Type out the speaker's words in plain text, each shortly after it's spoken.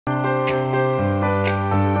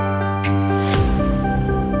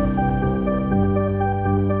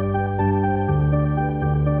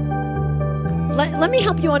Let me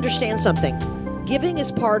help you understand something. Giving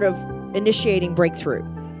is part of initiating breakthrough.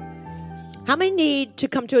 How many need to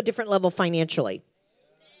come to a different level financially?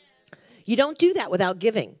 You don't do that without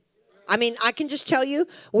giving. I mean, I can just tell you,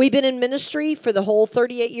 we've been in ministry for the whole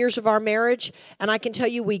 38 years of our marriage, and I can tell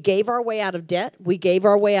you we gave our way out of debt. We gave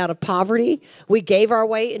our way out of poverty. We gave our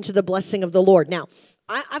way into the blessing of the Lord. Now,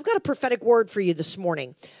 I've got a prophetic word for you this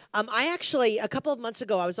morning. I actually, a couple of months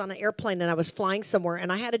ago, I was on an airplane and I was flying somewhere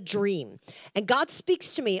and I had a dream. And God speaks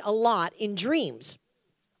to me a lot in dreams.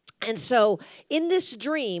 And so in this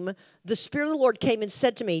dream, the Spirit of the Lord came and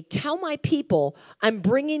said to me, tell my people I'm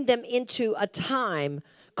bringing them into a time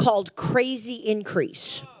called crazy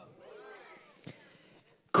increase.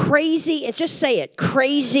 Crazy, and just say it,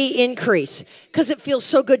 crazy increase, because it feels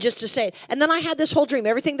so good just to say it. And then I had this whole dream.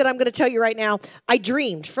 Everything that I'm going to tell you right now, I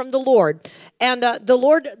dreamed from the Lord. And the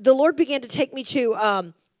Lord began to take me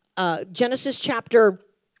to Genesis chapter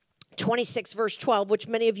 26, verse 12, which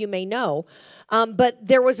many of you may know. But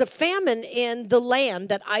there was a famine in the land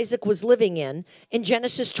that Isaac was living in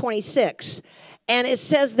Genesis 26. And it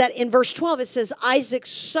says that in verse 12, it says, Isaac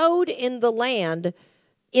sowed in the land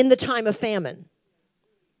in the time of famine.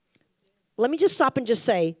 Let me just stop and just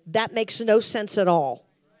say, that makes no sense at all.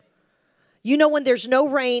 You know, when there's no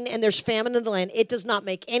rain and there's famine in the land, it does not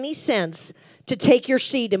make any sense to take your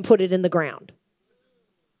seed and put it in the ground.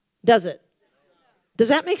 Does it? Does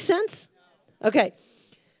that make sense? Okay.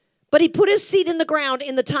 But he put his seed in the ground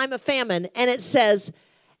in the time of famine, and it says,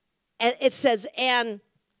 and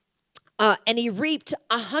he reaped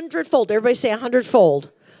 100-fold. Everybody say 100-fold.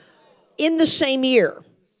 In the same year.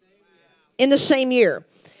 In the same year.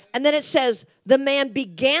 And then it says, the man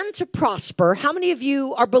began to prosper. How many of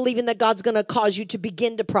you are believing that God's going to cause you to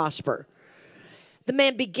begin to prosper? The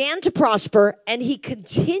man began to prosper, and he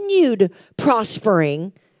continued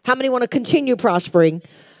prospering. How many want to continue prospering?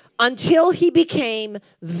 Until he became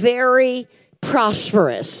very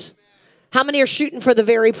prosperous. How many are shooting for the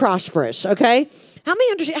very prosperous? Okay? How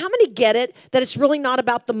many understand? How many get it that it's really not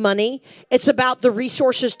about the money? It's about the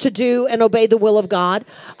resources to do and obey the will of God.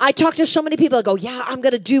 I talk to so many people that go, yeah, I'm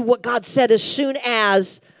going to do what God said as soon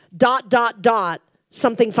as ...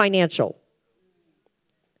 something financial.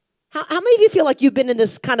 How many of you feel like you've been in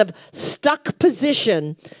this kind of stuck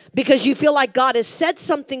position because you feel like God has said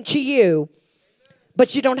something to you,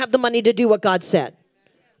 but you don't have the money to do what God said?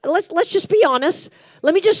 Let's just be honest.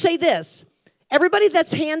 Let me just say this. Everybody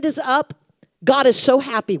that's hand is up, God is so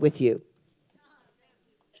happy with you.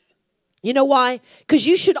 You know why? Because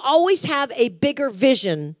you should always have a bigger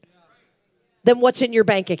vision than what's in your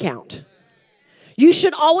bank account. You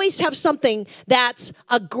should always have something that's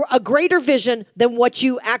a greater vision than what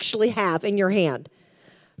you actually have in your hand.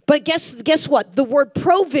 But guess what? The word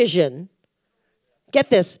provision,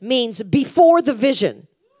 get this, means before the vision.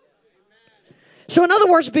 So in other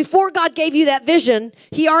words, before God gave you that vision,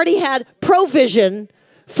 he already had provision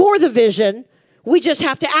for the vision. We just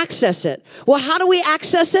have to access it. Well, how do we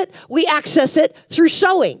access it? We access it through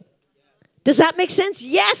sowing. Does that make sense?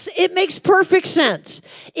 Yes, it makes perfect sense.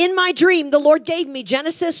 In my dream, the Lord gave me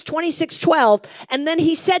Genesis 26:12, and then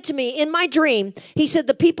he said to me in my dream, he said,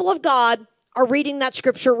 the people of God are reading that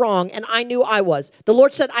scripture wrong, and I knew I was. The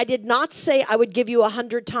Lord said, I did not say I would give you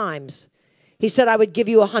 100 times. He said, I would give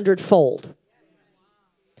you 100-fold.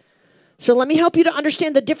 So let me help you to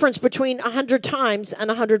understand the difference between 100 times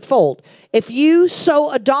and 100-fold. If you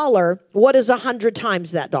sow $1, what is 100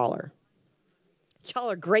 times that dollar?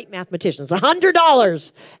 Y'all are great mathematicians.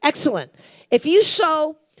 $100. Excellent. If you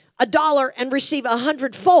sow $1 and receive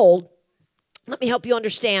 100-fold, let me help you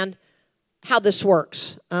understand how this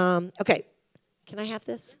works. Okay. Can I have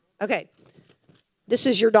this? Okay. This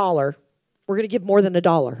is your dollar. We're going to give more than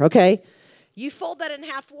 $1, okay? You fold that in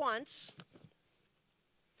half once.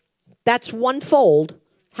 That's 1 fold.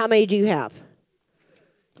 How many do you have?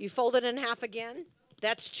 You fold it in half again.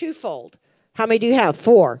 That's 2 fold. How many do you have?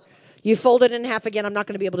 4. You fold it in half again. I'm not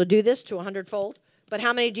going to be able to do this to 100-fold. But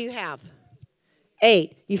how many do you have?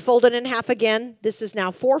 8. You fold it in half again. This is now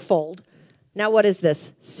 4-fold. Now what is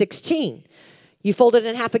this? 16. You fold it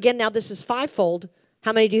in half again. Now this is 5-fold.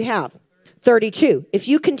 How many do you have? 32. If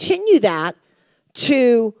you continue that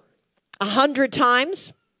to 100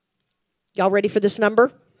 times, y'all ready for this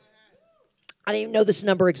number? I didn't even know this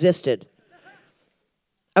number existed.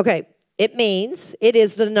 Okay, it means it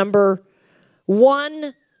is the number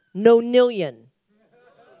 1 nonillion.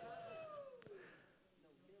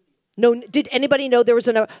 No, did anybody know there was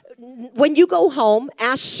a number? When you go home,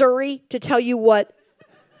 ask Surrey to tell you what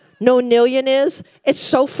nonillion is. It's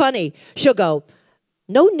so funny. She'll go,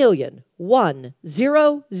 nonillion, 1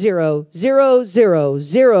 0 0 0 0 0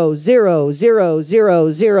 0 0 0 0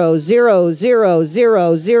 0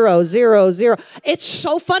 0 0 0 0. It's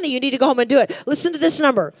so funny. You need to go home and do it. Listen to this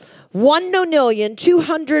number. 1 nonillion,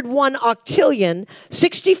 201 octillion,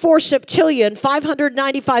 64 septillion,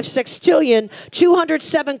 595 sextillion,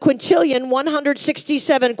 207 quintillion,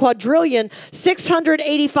 167 quadrillion,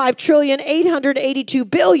 685 trillion, 882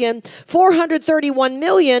 billion,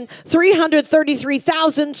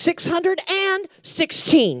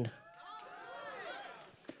 431,333,616.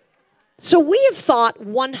 So we have thought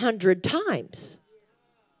 100 times.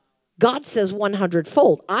 God says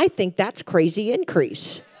 100-fold. I think that's crazy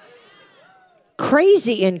increase.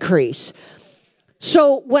 Crazy increase.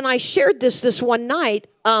 So when I shared this one night,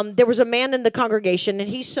 there was a man in the congregation, and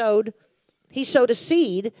he sowed a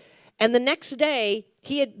seed, and the next day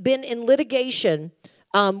he had been in litigation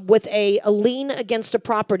with a lien against a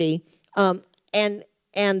property, and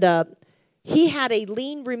he had a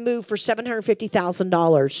lien removed for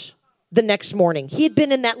 $750,000 the next morning. He had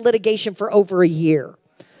been in that litigation for over a year.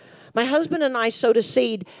 My husband and I sowed a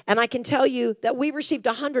seed, and I can tell you that we received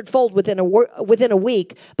 100-fold within a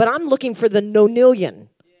week, but I'm looking for the nonillion.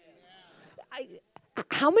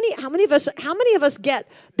 How many of us get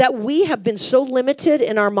that we have been so limited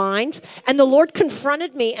in our minds? And the Lord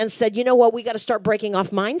confronted me and said, you know what, we got to start breaking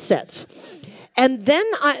off mindsets. And then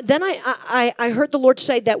I heard the Lord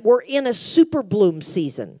say that we're in a super bloom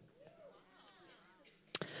season.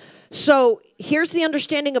 So here's the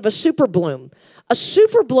understanding of a super bloom. A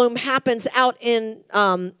super bloom happens out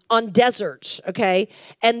on deserts, okay?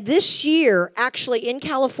 And this year, actually, in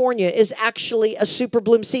California, is actually a super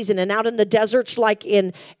bloom season. And out in the deserts, like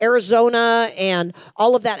in Arizona and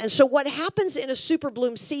all of that. And so what happens in a super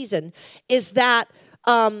bloom season is that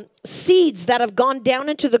seeds that have gone down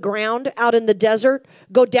into the ground out in the desert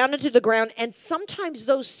go down into the ground. And sometimes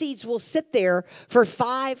those seeds will sit there for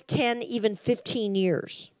 5, 10, even 15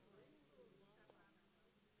 years.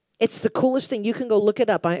 It's the coolest thing. You can go look it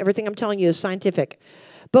up. Everything I'm telling you is scientific.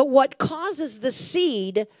 But what causes the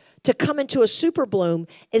seed to come into a super bloom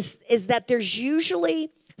is that there's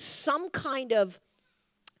usually some kind of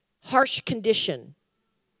harsh condition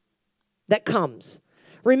that comes.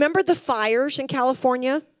 Remember the fires in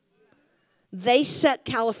California? They set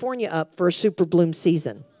California up for a super bloom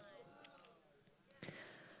season.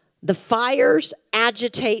 The fires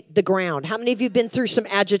agitate the ground. How many of you have been through some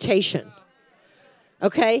agitation?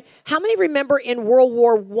 Okay, how many remember in World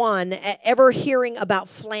War I ever hearing about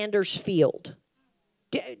Flanders Field?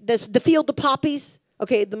 The field of poppies?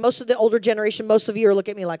 Okay, most of the older generation, most of you are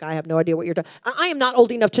looking at me like I have no idea what you're talking about. I am not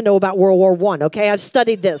old enough to know about World War I, okay? I've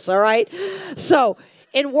studied this, all right? So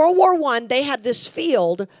in World War I, they had this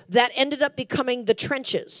field that ended up becoming the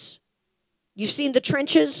trenches. You've seen the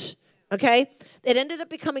trenches, okay? It ended up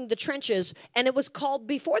becoming the trenches, and it was called,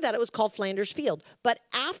 before that, it was called Flanders Field. But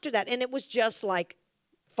after that, and it was just like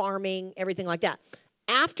farming, everything like that.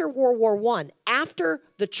 After World War I, after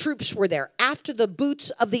the troops were there, after the boots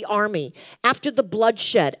of the army, after the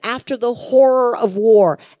bloodshed, after the horror of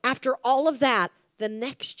war, after all of that, the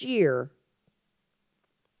next year,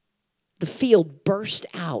 the field burst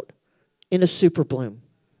out in a super bloom.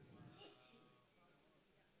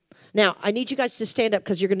 Now, I need you guys to stand up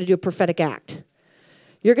because you're going to do a prophetic act.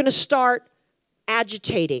 You're going to start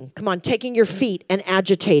agitating. Come on, taking your feet and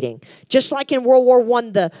agitating. Just like in World War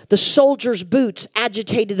I, the soldiers' boots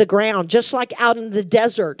agitated the ground. Just like out in the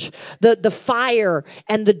desert, the fire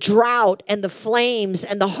and the drought and the flames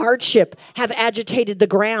and the hardship have agitated the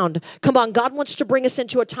ground. Come on, God wants to bring us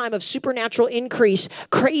into a time of supernatural increase,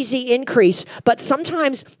 crazy increase. But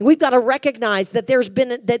sometimes we've got to recognize that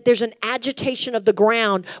there's an agitation of the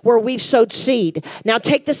ground where we've sowed seed. Now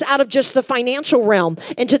take this out of just the financial realm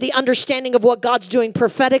into the understanding of what God's doing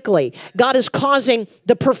prophetically. God is causing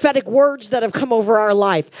the prophetic words that have come over our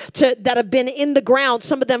life that have been in the ground,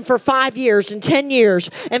 some of them for 5 years and 10 years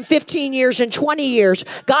and 15 years and 20 years.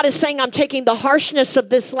 God is saying, I'm taking the harshness of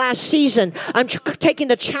this last season. I'm taking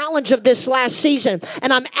the challenge of this last season,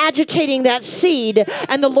 and I'm agitating that seed.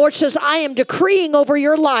 And the Lord says, I am decreeing over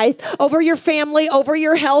your life, over your family, over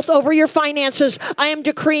your health, over your finances. I am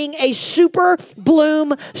decreeing a super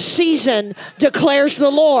bloom season, declares the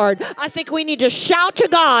Lord. I think we need to shout to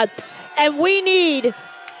God, and we need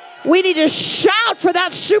to shout for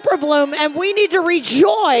that super bloom, and we need to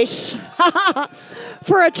rejoice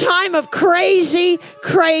for a time of crazy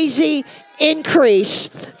increase.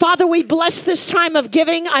 Father, we bless this time of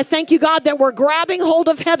giving. I thank you, God, that we're grabbing hold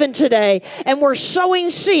of heaven today, and we're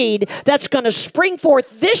sowing seed that's going to spring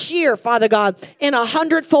forth this year, Father God, in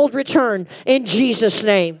 100-fold return in Jesus'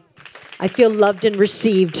 name. I feel loved and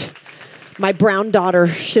received. My brown daughter.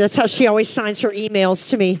 That's how she always signs her emails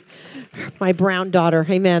to me. My brown daughter.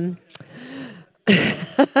 Amen.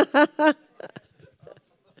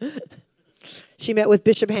 She met with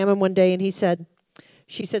Bishop Hamon one day, and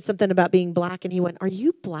she said something about being black, and he went, "Are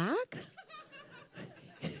you black?"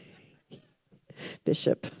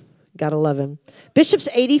 Bishop, gotta love him. Bishop's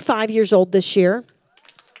 85 years old this year.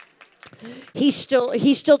 He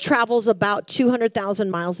still travels about 200,000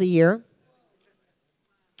 miles a year.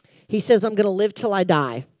 He says, "I'm going to live till I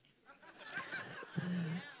die."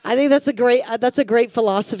 I think that's a great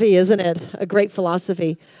philosophy, isn't it? A great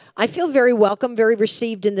philosophy. I feel very welcome, very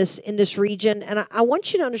received in this region, and I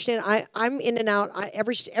want you to understand. I'm in and out.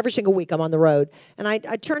 Every single week I'm on the road, and I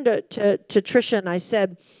turned to Tricia and I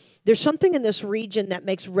said, "There's something in this region that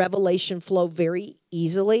makes revelation flow very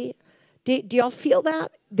easily." Do y'all feel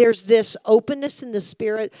that? There's this openness in the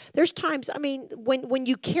spirit. There's times, I mean, when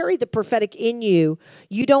you carry the prophetic in you,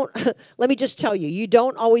 you don't, let me just tell you, you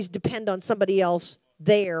don't always depend on somebody else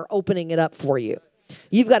there opening it up for you.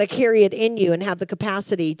 You've got to carry it in you and have the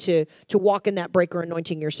capacity to walk in that breaker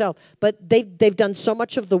anointing yourself. But they've done so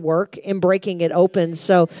much of the work in breaking it open.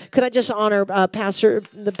 So could I just honor the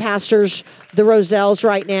pastors, the Roselles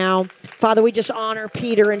right now. Father, we just honor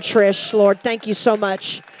Peter and Trish, Lord. Thank you so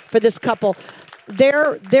much for this couple.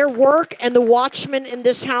 Their work and the Watchmen in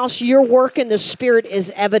this house, your work in the Spirit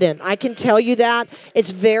is evident. I can tell you that.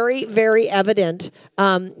 It's very, very evident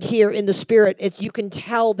here in the Spirit. You can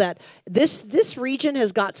tell that this region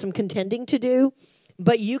has got some contending to do,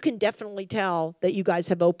 but you can definitely tell that you guys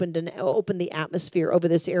have opened the atmosphere over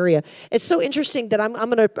this area. It's so interesting that I'm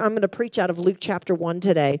gonna preach out of Luke chapter 1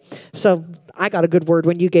 today. So I got a good word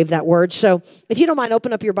when you gave that word. So if you don't mind,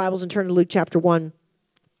 open up your Bibles and turn to Luke chapter 1.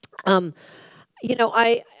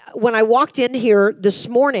 When I walked in here this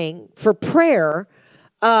morning for prayer,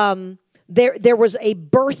 there was a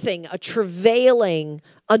birthing, a travailing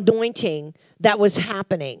anointing that was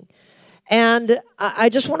happening. And I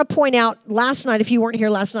just want to point out, last night, if you weren't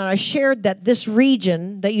here last night, I shared that this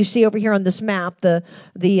region that you see over here on this map, the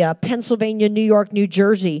Pennsylvania, New York, New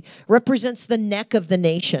Jersey, represents the neck of the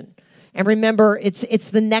nation. And remember, it's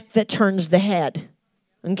the neck that turns the head.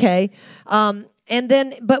 Okay?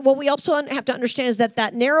 But what we also have to understand is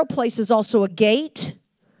that narrow place is also a gate,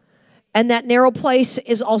 and that narrow place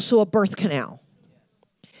is also a birth canal.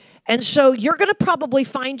 And so you're going to probably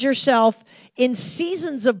find yourself in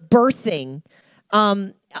seasons of birthing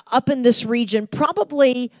up in this region,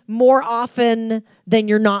 probably more often than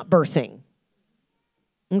you're not birthing.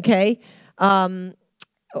 Okay?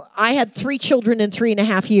 I had 3 children in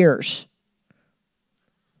 3.5 years.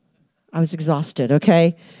 I was exhausted,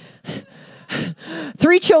 okay?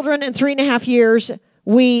 3 children in 3.5 years.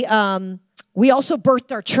 We also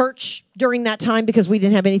birthed our church during that time because we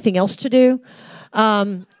didn't have anything else to do.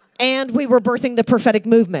 And we were birthing the prophetic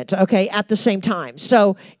movement, okay, at the same time.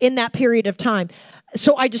 So in that period of time.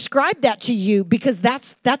 So I described that to you because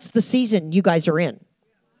that's the season you guys are in.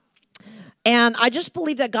 And I just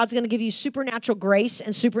believe that God's going to give you supernatural grace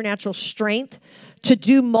and supernatural strength to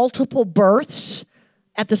do multiple births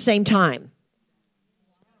at the same time.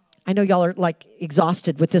 I know y'all are like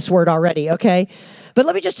exhausted with this word already, okay? But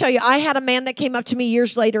let me just tell you, I had a man that came up to me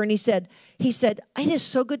years later and he said, it is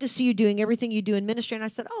so good to see you doing everything you do in ministry. And I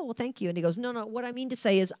said, oh, well, thank you. And he goes, no, what I mean to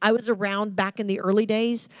say is I was around back in the early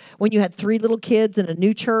days when you had 3 little kids and a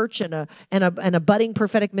new church and a budding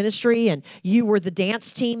prophetic ministry, and you were the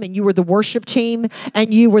dance team and you were the worship team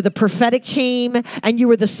and you were the prophetic team and you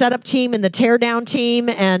were the setup team and the tear down team,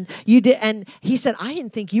 and you did. And he said, I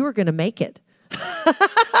didn't think you were going to make it.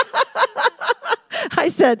 I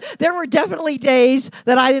said, there were definitely days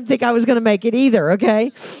that I didn't think I was going to make it either,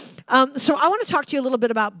 okay? So I want to talk to you a little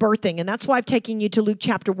bit about birthing, and that's why I've taken you to Luke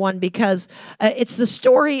chapter 1, because it's the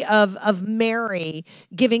story of Mary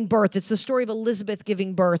giving birth. It's the story of Elizabeth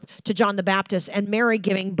giving birth to John the Baptist, and Mary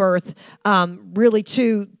giving birth really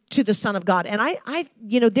to the Son of God. And I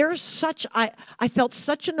felt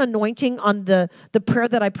such an anointing on the prayer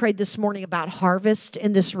that I prayed this morning about harvest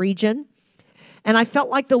in this region. And I felt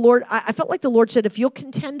like the Lord said, if you'll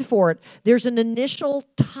contend for it, there's an initial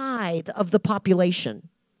tithe of the population.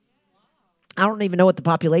 I don't even know what the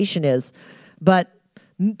population is, but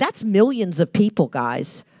that's millions of people,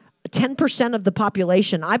 guys. 10% of the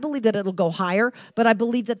population. I believe that it'll go higher, but I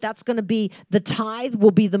believe that that's going to be, the tithe will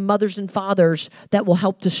be the mothers and fathers that will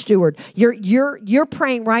help to steward. You're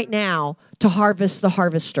praying right now to harvest the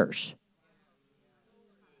harvesters.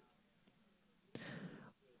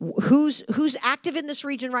 Who's active in this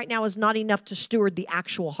region right now is not enough to steward the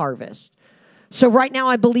actual harvest. So right now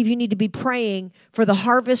I believe you need to be praying for the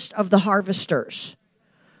harvest of the harvesters.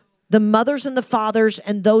 the mothers and the fathers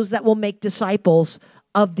and those that will make disciples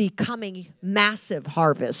of the coming massive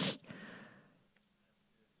harvest.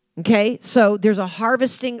 Okay, so there's a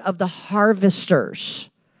harvesting of the harvesters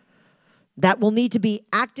that will need to be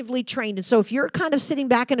actively trained. And so if you're kind of sitting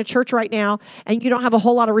back in a church right now and you don't have a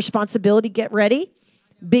whole lot of responsibility, get ready,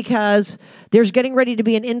 because there's getting ready to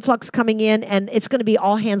be an influx coming in, and it's going to be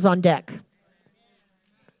all hands on deck.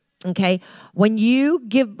 Okay, when you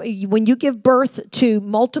give birth to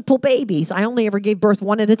multiple babies, I only ever gave birth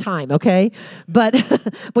one at a time, okay? But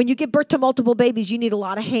when you give birth to multiple babies, you need a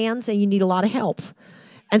lot of hands and you need a lot of help.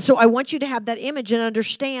 And so I want you to have that image and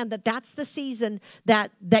understand that that's the season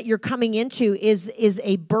that you're coming into is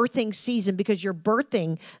a birthing season, because you're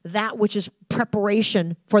birthing that which is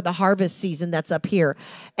preparation for the harvest season that's up here.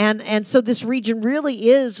 And so this region really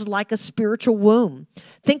is like a spiritual womb.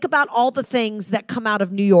 Think about all the things that come out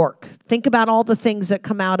of New York. Think about all the things that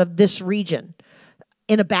come out of this region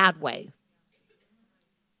in a bad way.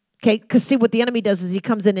 Okay, because see, what the enemy does is he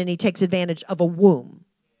comes in and he takes advantage of a womb.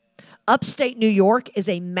 Upstate New York is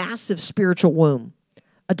a massive spiritual womb.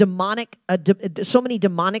 So many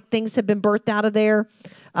demonic things have been birthed out of there.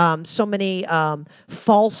 So many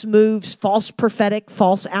false moves, false prophetic,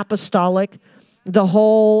 false apostolic. The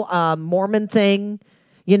whole Mormon thing,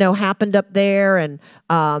 happened up there, and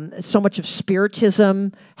so much of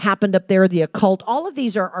spiritism happened up there. The occult, all of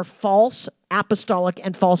these are false apostolic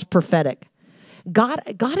and false prophetic. God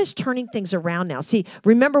is turning things around now. See,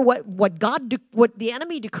 remember what the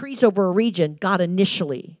enemy decrees over a region, God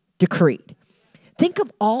initially decreed. Think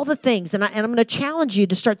of all the things, and I'm going to challenge you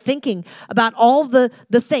to start thinking about all the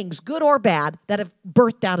things, good or bad, that have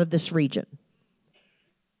birthed out of this region.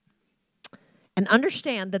 And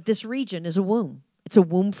understand that this region is a womb. It's a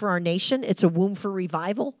womb for our nation. It's a womb for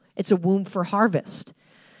revival. It's a womb for harvest.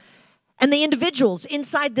 And the individuals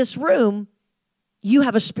inside this room, you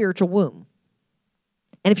have a spiritual womb.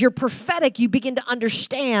 And if you're prophetic, you begin to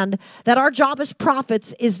understand that our job as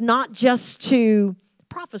prophets is not just to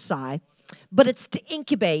prophesy, but it's to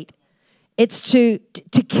incubate. It's to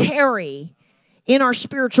carry in our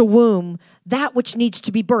spiritual womb that which needs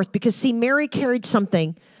to be birthed. Because, see, Mary carried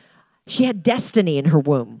something. She had destiny in her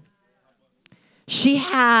womb. She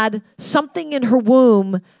had something in her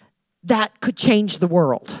womb that could change the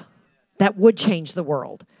world, that would change the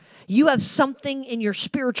world. You have something in your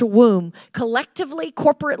spiritual womb, collectively,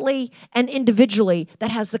 corporately, and individually,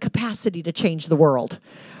 that has the capacity to change the world.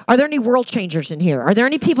 Are there any world changers in here? Are there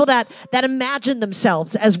any people that imagine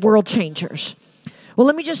themselves as world changers? Well,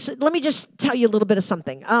 let me just tell you a little bit of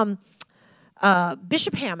something.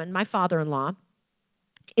 Bishop Hamon, my father-in-law,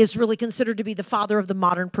 is really considered to be the father of the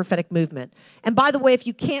modern prophetic movement. And by the way, if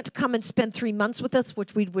you can't come and spend 3 months with us,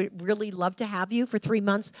 which we'd really love to have you for 3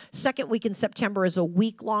 months, second week in September is a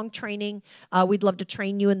week-long training. We'd love to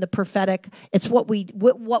train you in the prophetic. It's what we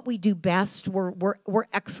do best. We're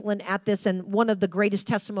excellent at this, and one of the greatest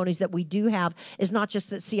testimonies that we do have is not just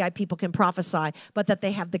that CI people can prophesy, but that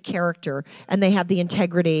they have the character and they have the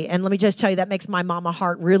integrity. And let me just tell you, that makes my mama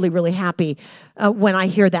heart really, really happy when I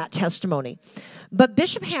hear that testimony. But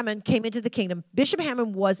Bishop Hamon came into the kingdom. Bishop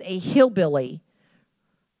Hamon was a hillbilly.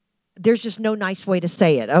 There's just no nice way to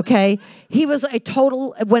say it, okay? He was a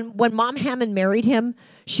total, when Mom Hamon married him,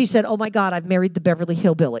 she said, oh my God, I've married the Beverly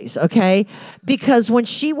Hillbillies, okay? Because when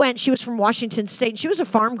she went, she was from Washington State, and she was a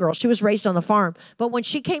farm girl. She was raised on the farm. But when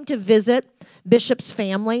she came to visit Bishop's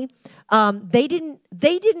family, they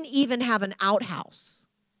didn't even have an outhouse.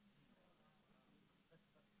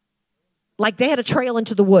 Like, they had a trail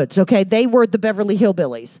into the woods, okay? They were the Beverly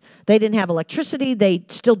Hillbillies. They didn't have electricity. They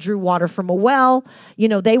still drew water from a well.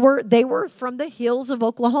 They were from the hills of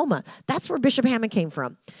Oklahoma. That's where Bishop Hamon came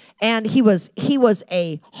from. And he was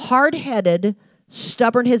a hard-headed,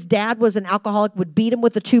 stubborn. His dad was an alcoholic, would beat him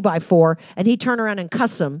with a 2x4, and he'd turn around and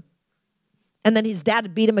cuss him. And then his dad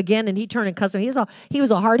would beat him again, and he'd turn and cuss him. He was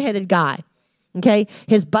a hard-headed guy. Okay,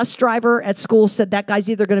 his bus driver at school said that guy's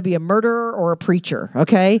either going to be a murderer or a preacher.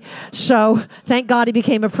 Okay, so thank God he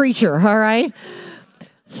became a preacher. All right.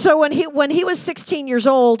 So when he was 16 years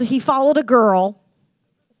old, he followed a girl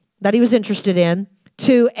that he was interested in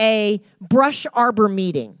to a brush arbor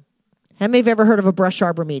meeting. How many of you have ever heard of a brush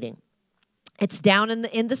arbor meeting? It's down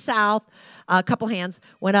in the South. A couple hands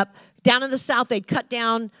went up. Down in the South, they'd cut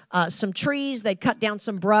down some trees. They'd cut down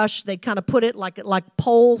some brush. They'd kind of put it like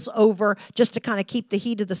poles over just to kind of keep the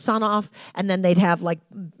heat of the sun off. And then they'd have like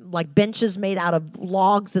benches made out of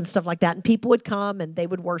logs and stuff like that. And people would come and they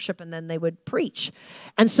would worship and then they would preach.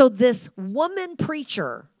 And so this woman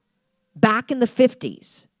preacher back in the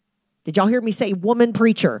 50s, did y'all hear me say woman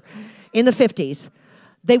preacher in the 50s?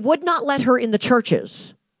 They would not let her in the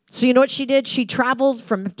churches. So you know what she did? She traveled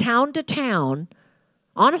from town to town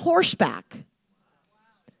on horseback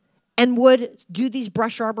and would do these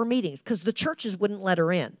brush arbor meetings because the churches wouldn't let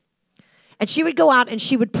her in. And she would go out and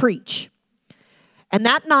she would preach. And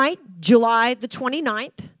that night, July the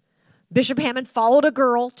 29th, Bishop Hamon followed a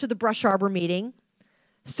girl to the brush arbor meeting,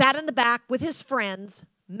 sat in the back with his friends,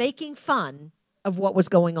 making fun of what was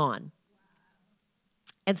going on.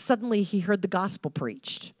 And suddenly he heard the gospel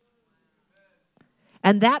preached.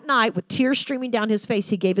 And that night, with tears streaming down his face,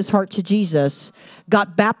 he gave his heart to Jesus,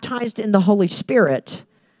 got baptized in the Holy Spirit,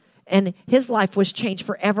 and his life was changed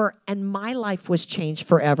forever, and my life was changed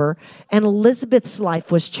forever, and Elizabeth's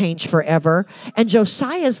life was changed forever, and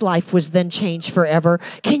Josiah's life was then changed forever.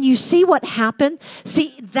 Can you see what happened?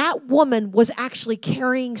 See, that woman was actually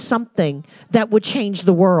carrying something that would change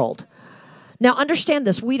the world. Now, understand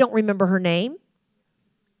this. We don't remember her name,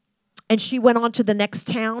 and she went on to the next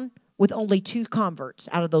town with only 2 converts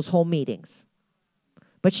out of those whole meetings.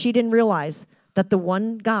 But she didn't realize that the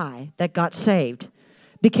one guy that got saved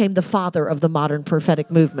became the father of the modern prophetic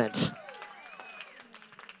movement.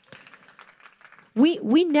 We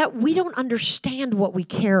don't understand what we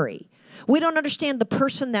carry. We don't understand the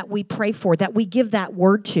person that we pray for, that we give that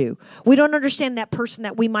word to. We don't understand that person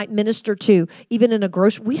that we might minister to, even in a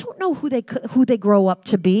grocery. We don't know who they grow up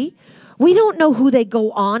to be. We don't know who they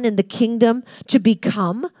go on in the kingdom to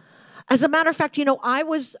become. As a matter of fact, you know, I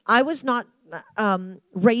was not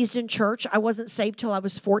raised in church. I wasn't saved till I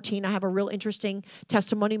was 14. I have a real interesting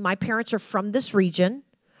testimony. My parents are from this region.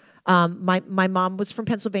 My mom was from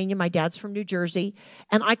Pennsylvania. My dad's from New Jersey.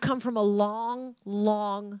 And I come from a long,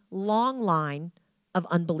 long, long line of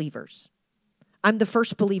unbelievers. I'm the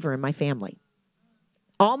first believer in my family.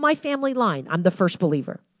 All my family line, I'm the first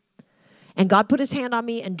believer. And God put his hand on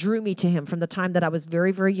me and drew me to him from the time that I was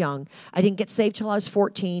very, very young. I didn't get saved till I was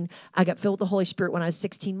 14. I got filled with the Holy Spirit when I was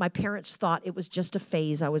 16. My parents thought it was just a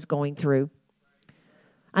phase I was going through.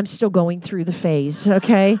 I'm still going through the phase,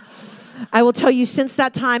 okay? I will tell you, since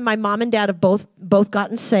that time, my mom and dad have both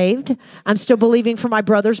gotten saved. I'm still believing for my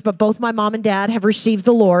brothers, but both my mom and dad have received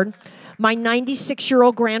the Lord. My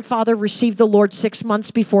 96-year-old grandfather received the Lord 6 months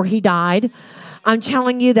before he died. I'm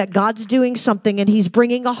telling you that God's doing something, and he's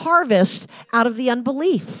bringing a harvest out of the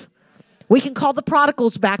unbelief. We can call the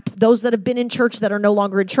prodigals back, those that have been in church that are no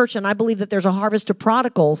longer in church, and I believe that there's a harvest of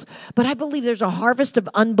prodigals, but I believe there's a harvest of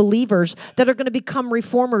unbelievers that are going to become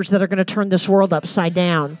reformers that are going to turn this world upside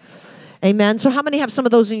down. Amen. So how many have some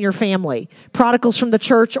of those in your family? Prodigals from the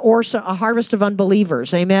church or a harvest of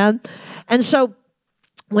unbelievers. Amen. And so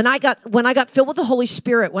when I got filled with the Holy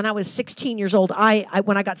Spirit when I was 16 years old,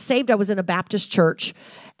 when I got saved, I was in a Baptist church,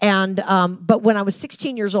 but when I was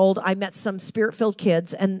 16 years old, I met some Spirit-filled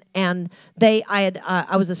kids, and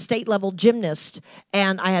I was a state level gymnast,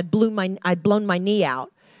 and I'd blown my knee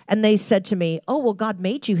out, and they said to me, "Oh, well, God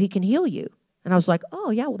made you; He can heal you." And I was like,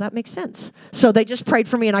 "Oh yeah, well that makes sense." So they just prayed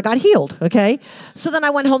for me, and I got healed. Okay, so then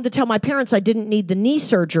I went home to tell my parents I didn't need the knee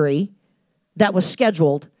surgery that was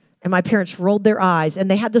scheduled. And my parents rolled their eyes,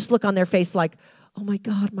 and they had this look on their face like, "Oh my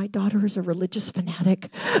God, my daughter is a religious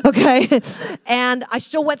fanatic." Okay. And I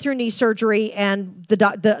still went through knee surgery, and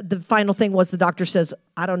the final thing was the doctor says,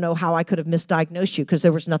 "I don't know how I could have misdiagnosed you because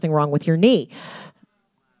there was nothing wrong with your knee."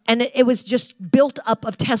 And it was just built up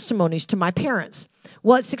of testimonies to my parents.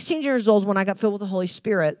 Well, at 16 years old, when I got filled with the Holy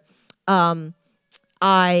Spirit,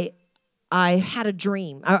 I had a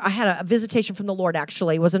dream. I had a visitation from the Lord,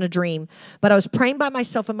 actually. It wasn't a dream. But I was praying by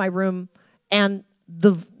myself in my room, and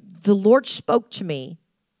the Lord spoke to me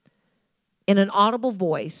in an audible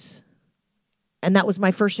voice, and that was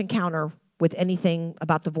my first encounter with anything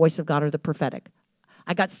about the voice of God or the prophetic.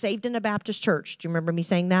 I got saved in a Baptist church. Do you remember me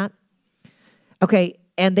saying that? Okay,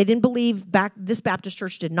 and they didn't believe this Baptist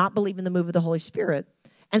church did not believe in the move of the Holy Spirit.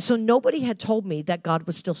 And so nobody had told me that God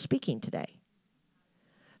was still speaking today.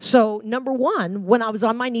 So, number one, when I was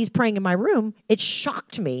on my knees praying in my room, it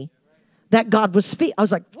shocked me that God was speaking. I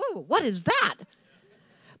was like, "Whoa, what is that?"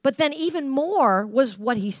 But then even more was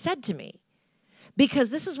what he said to me. Because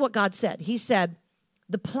this is what God said. He said,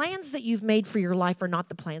 "The plans that you've made for your life are not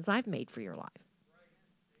the plans I've made for your life."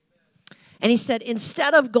 And he said,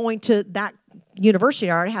 instead of going to that university,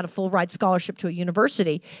 I already had a full ride scholarship to a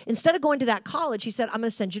university. Instead of going to that college, he said, "I'm going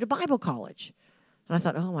to send you to Bible college." And I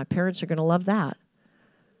thought, "Oh, my parents are going to love that."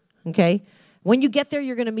 Okay? When you get there,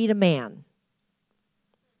 you're going to meet a man.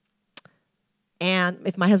 And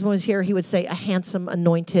if my husband was here, he would say a handsome,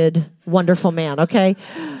 anointed, wonderful man, okay?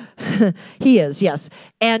 He is, yes.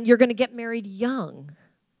 And you're going to get married young.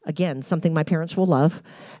 Again, something my parents will love.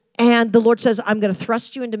 And the Lord says, "I'm going to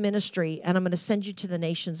thrust you into ministry, and I'm going to send you to the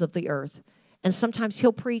nations of the earth. And sometimes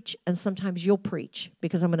he'll preach, and sometimes you'll preach,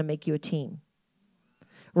 because I'm going to make you a team.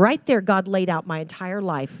 Right there, God laid out my entire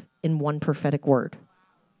life in one prophetic word.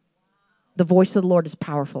 The voice of the Lord is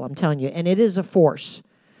powerful, I'm telling you, and it is a force.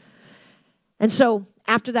 And so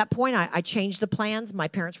after that point, I changed the plans. My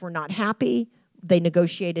parents were not happy. They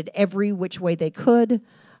negotiated every which way they could.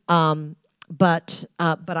 But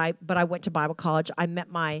I went to Bible college. I met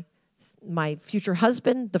my future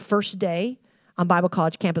husband the first day on Bible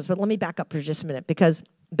college campus. But let me back up for just a minute, because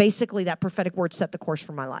basically that prophetic word set the course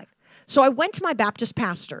for my life. So I went to my Baptist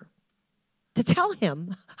pastor to tell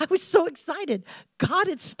him I was so excited. God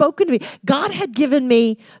had spoken to me. God had given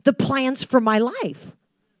me the plans for my life.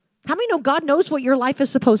 How many know God knows what your life is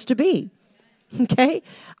supposed to be? Okay?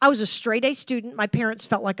 I was a straight A student. My parents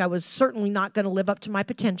felt like I was certainly not going to live up to my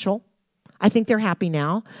potential. I think they're happy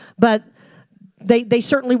now. But they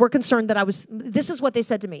certainly were concerned that I was. This is what they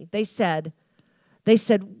said to me. They said,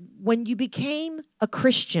 when you became a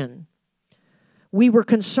Christian, we were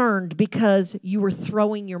concerned because you were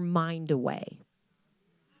throwing your mind away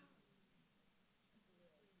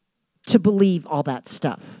to believe all that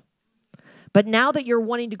stuff. But now that you're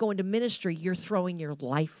wanting to go into ministry, you're throwing your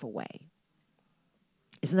life away.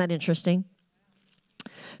 Isn't that interesting?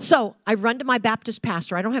 So I run to my Baptist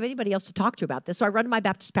pastor. I don't have anybody else to talk to about this. So I run to my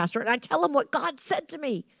Baptist pastor and I tell him what God said to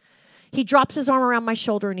me. He drops his arm around my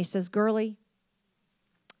shoulder and he says, "Girlie,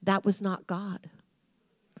 that was not God.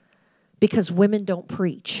 Because women don't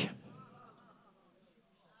preach."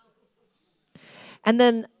 And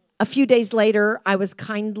then a few days later, I was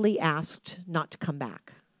kindly asked not to come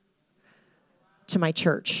back to my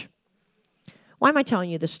church. Why am I telling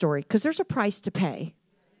you this story? Because there's a price to pay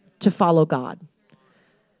to follow God.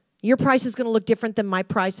 Your price is going to look different than my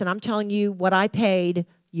price, and I'm telling you what I paid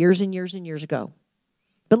years and years and years ago.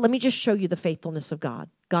 But let me just show you the faithfulness of God.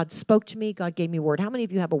 God spoke to me. God gave me a word. How many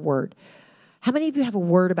of you have a word? How many of you have a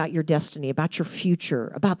word about your destiny, about your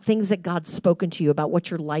future, about things that God's spoken to you, about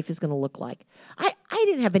what your life is going to look like? I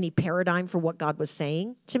didn't have any paradigm for what God was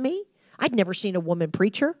saying to me. I'd never seen a woman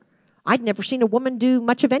preacher. I'd never seen a woman do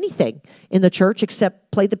much of anything in the church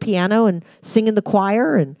except play the piano and sing in the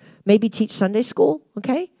choir and maybe teach Sunday school,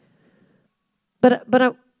 okay? But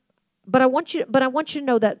I want you to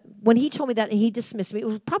know that when he told me that and he dismissed me, it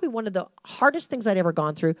was probably one of the hardest things I'd ever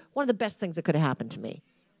gone through, one of the best things that could have happened to me.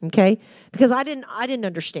 Okay? Because I didn't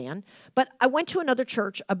understand. But I went to another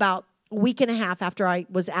church about a week and a half after I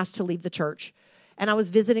was asked to leave the church. And I was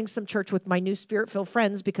visiting some church with my new Spirit-filled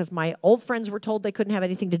friends because my old friends were told they couldn't have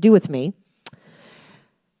anything to do with me.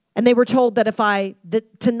 And they were told that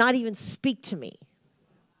to not even speak to me.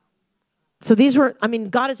 So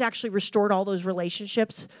God has actually restored all those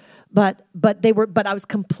relationships, but I was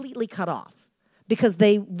completely cut off because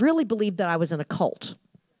they really believed that I was in a cult.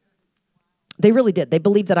 They really did. They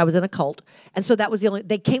believed that I was in a cult. And so that was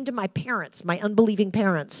they came to my parents, my unbelieving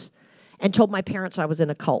parents, and told my parents I was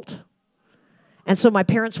in a cult. And so my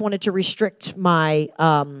parents wanted to restrict my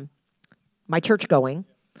church going.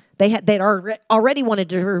 They'd already wanted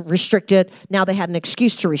to restrict it. Now they had an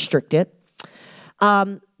excuse to restrict it.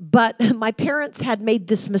 But my parents had made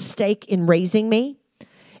this mistake in raising me,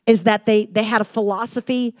 is that they had a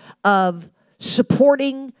philosophy of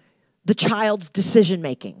supporting the child's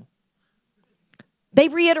decision-making. They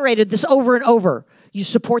reiterated this over and over. You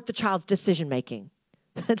support the child's decision-making.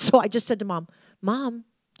 And so I just said to Mom,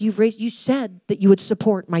 you said that you would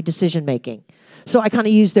support my decision-making. So I kind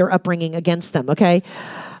of used their upbringing against them, okay?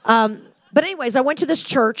 But anyways, I went to this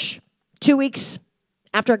church 2 weeks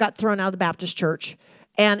after I got thrown out of the Baptist church.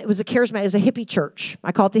 And it was a charismatic, it was a hippie church.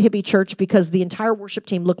 I call it the hippie church because the entire worship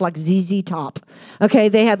team looked like ZZ Top. Okay,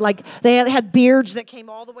 they had beards that came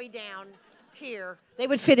all the way down here. They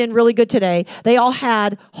would fit in really good today. They all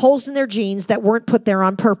had holes in their jeans that weren't put there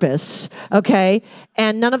on purpose, okay?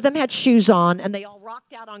 And none of them had shoes on, and they all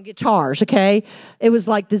rocked out on guitars, okay? It was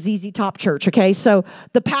like the ZZ Top church, okay? So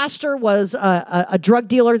the pastor was a drug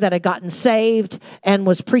dealer that had gotten saved and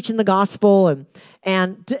was preaching the gospel,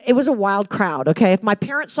 and it was a wild crowd, okay? If my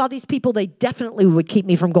parents saw these people, they definitely would keep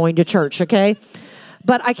me from going to church, okay?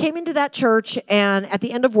 But I came into that church, and at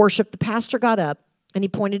the end of worship, the pastor got up, and he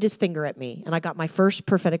pointed his finger at me, and I got my first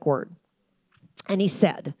prophetic word. And he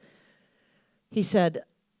said,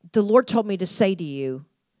 the Lord told me to say to you,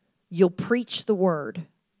 you'll preach the word,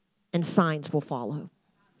 and signs will follow.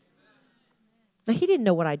 Now, he didn't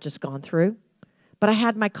know what I'd just gone through, but I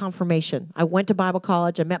had my confirmation. I went to Bible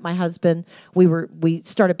college. I met my husband. We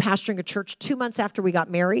started pastoring a church 2 months after we got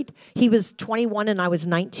married. He was 21 and I was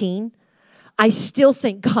 19. I still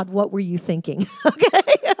think, God, what were you thinking? Okay.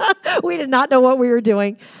 We did not know what we were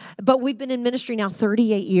doing. But we've been in ministry now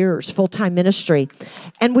 38 years, full-time ministry.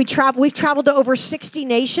 And we've traveled to over 60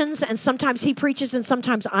 nations, and sometimes he preaches and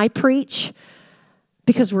sometimes I preach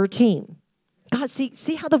because we're a team. God,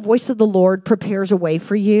 see how the voice of the Lord prepares a way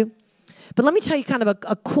for you? But let me tell you kind of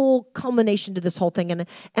a cool culmination to this whole thing. And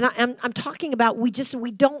I'm talking about we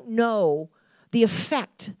don't know the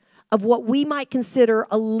effect of what we might consider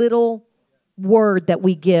a little word that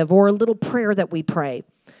we give or a little prayer that we pray.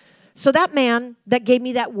 So that man that gave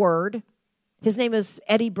me that word, his name is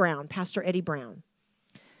Eddie Brown, Pastor Eddie Brown.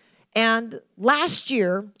 And last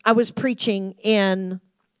year, I was preaching in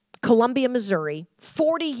Columbia, Missouri,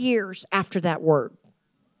 40 years after that word.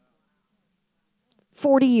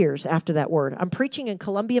 40 years after that word. I'm preaching in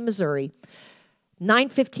Columbia, Missouri,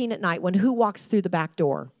 9:15 at night, when who walks through the back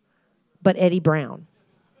door but Eddie Brown?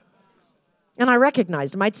 And I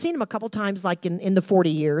recognized him. I'd seen him a couple times like in the 40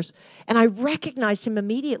 years, and I recognized him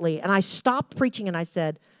immediately. And I stopped preaching, and I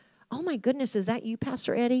said, oh, my goodness, is that you,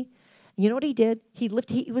 Pastor Eddie? And you know what he did? He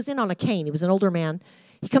was in on a cane. He was an older man.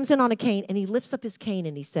 He comes in on a cane, and he lifts up his cane,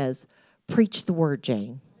 and he says, preach the word,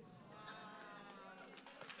 Jane.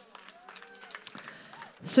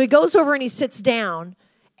 So he goes over, and he sits down,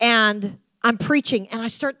 and I'm preaching, and I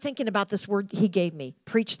start thinking about this word he gave me.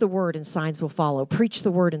 Preach the word, and signs will follow. Preach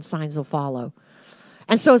the word, and signs will follow.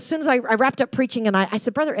 And so as soon as I wrapped up preaching, and I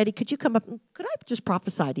said, Brother Eddie, could you come up? Could I just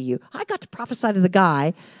prophesy to you? I got to prophesy to the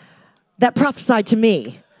guy that prophesied to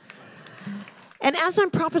me. And as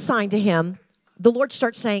I'm prophesying to him, the Lord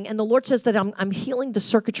starts saying, and the Lord says that I'm healing the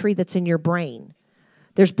circuitry that's in your brain.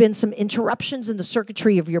 There's been some interruptions in the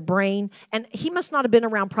circuitry of your brain. And he must not have been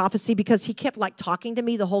around prophecy because he kept like talking to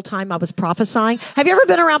me the whole time I was prophesying. Have you ever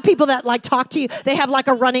been around people that like talk to you? They have like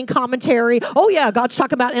a running commentary. Oh yeah, God's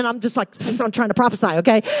talking about, and I'm just like, I'm trying to prophesy,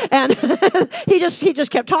 okay? And he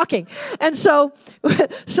just kept talking. And so when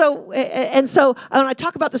I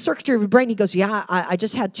talk about the circuitry of your brain, he goes, yeah, I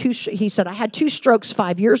just had he said, I had 2 strokes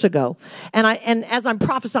 5 years ago. And as I'm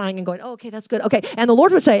prophesying and going, oh, okay, that's good. Okay. And the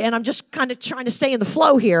Lord would say, and I'm just kind of trying to stay in the flow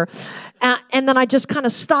here. And then I just kind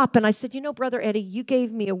of stopped and I said, you know, Brother Eddie, you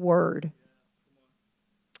gave me a word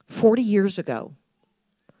 40 years ago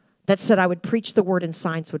that said I would preach the word and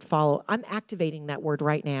signs would follow. I'm activating that word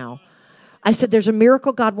right now. I said, there's a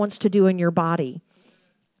miracle God wants to do in your body.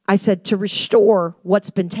 I said, to restore what's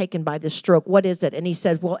been taken by this stroke. What is it? And he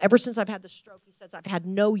said, well, ever since I've had the stroke, he says, I've had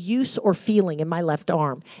no use or feeling in my left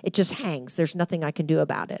arm. It just hangs. There's nothing I can do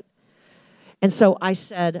about it. And so I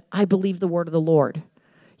said, I believe the word of the Lord.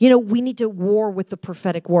 You know, we need to war with the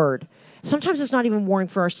prophetic word. Sometimes it's not even warring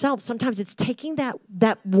for ourselves. Sometimes it's taking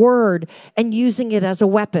that word and using it as a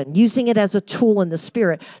weapon, using it as a tool in the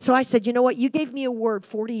spirit. So I said, you know what? You gave me a word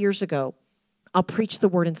 40 years ago. I'll preach the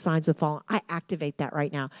word and signs will follow. I activate that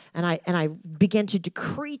right now. And I began to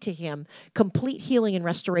decree to him complete healing and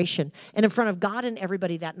restoration. And in front of God and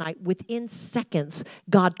everybody that night, within seconds,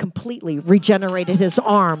 God completely regenerated his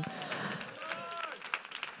arm.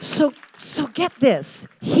 So get this.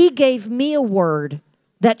 He gave me a word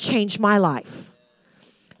that changed my life.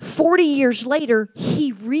 40 years later,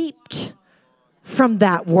 he reaped from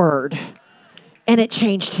that word, and it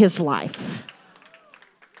changed his life.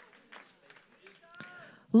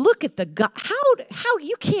 Look at the God. How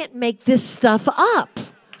you can't make this stuff up.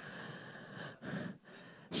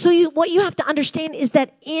 So what you have to understand is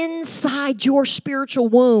that inside your spiritual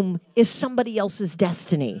womb is somebody else's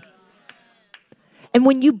destiny. And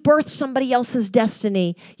when you birth somebody else's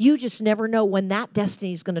destiny, you just never know when that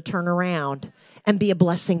destiny is going to turn around and be a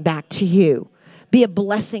blessing back to you, be a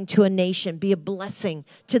blessing to a nation, be a blessing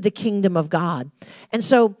to the kingdom of God. And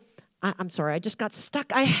so, I'm sorry, I just got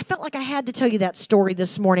stuck. I felt like I had to tell you that story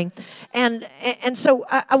this morning. And so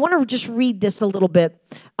I want to just read this a little bit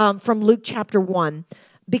from Luke chapter 1.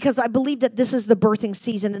 Because I believe that this is the birthing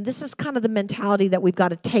season, and this is kind of the mentality that we've got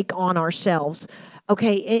to take on ourselves.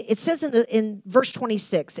 Okay, it says in verse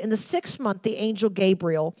 26, in the 6th month, the angel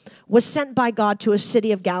Gabriel was sent by God to a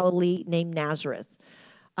city of Galilee named Nazareth.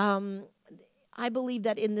 I believe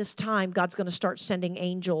that in this time, God's going to start sending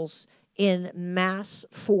angels in mass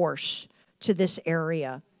force to this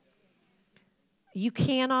area. You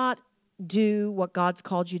cannot do what God's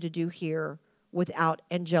called you to do here without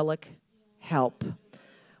angelic help.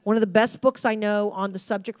 One of the best books I know on the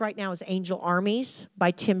subject right now is Angel Armies by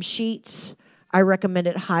Tim Sheets. I recommend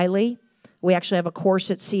it highly. We actually have a course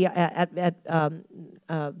at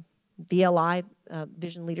VLI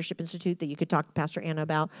Vision Leadership Institute that you could talk to Pastor Anna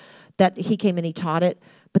about, that he came and he taught it.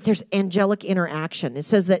 But there's angelic interaction. It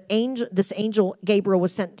says that this angel Gabriel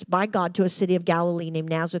was sent by God to a city of Galilee named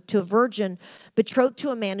Nazareth to a virgin betrothed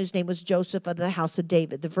to a man whose name was Joseph of the house of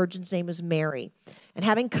David. The virgin's name was Mary. And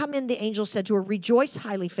having come in, the angel said to her, "Rejoice,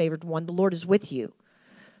 highly favored one, the Lord is with you."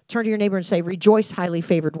 Turn to your neighbor and say, "Rejoice, highly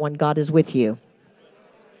favored one, God is with you."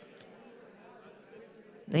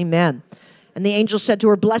 Amen. And the angel said to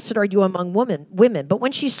her, "Blessed are you among women." But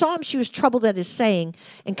when she saw him, she was troubled at his saying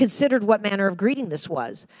and considered what manner of greeting this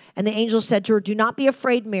was. And the angel said to her, "Do not be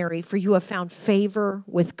afraid, Mary, for you have found favor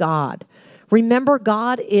with God." Remember,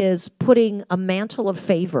 God is putting a mantle of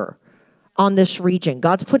favor on this region.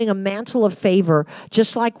 God's putting a mantle of favor,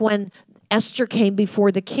 just like when Esther came before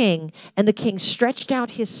the king, and the king stretched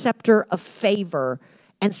out his scepter of favor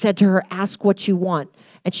and said to her, "Ask what you want."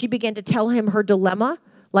 And she began to tell him her dilemma,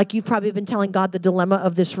 like you've probably been telling God the dilemma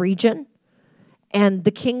of this region. And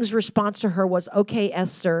the king's response to her was, "Okay,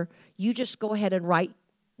 Esther, you just go ahead and write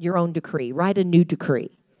your own decree. Write a new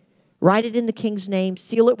decree. Write it in the king's name.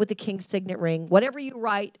 Seal it with the king's signet ring. Whatever you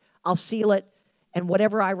write, I'll seal it. And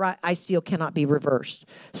whatever I seal cannot be reversed."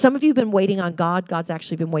 Some of you have been waiting on God. God's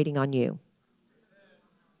actually been waiting on you.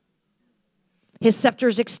 His scepter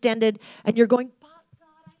is extended, and you're going, "But God,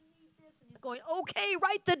 I need this." And he's going, "Okay,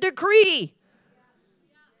 write the decree."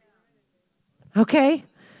 Okay?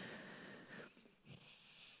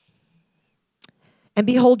 "And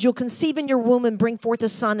behold, you'll conceive in your womb and bring forth a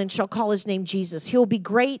son, and shall call his name Jesus. He'll be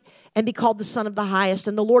great and be called the Son of the Highest.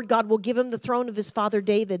 And the Lord God will give him the throne of his father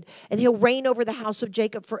David, and he'll reign over the house of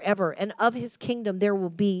Jacob forever. And of his kingdom there will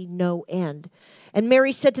be no end." And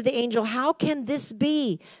Mary said to the angel, "How can this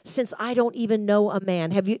be, since I don't even know a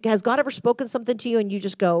man?" Has God ever spoken something to you and you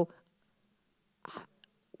just go,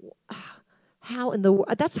 "How in the world?"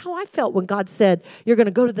 That's how I felt when God said, "You're going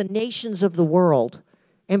to go to the nations of the world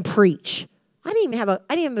and preach." I didn't even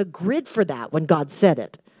have a grid for that when God said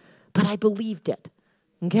it, but I believed it.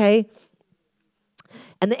 Okay?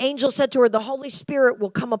 And the angel said to her, "The Holy Spirit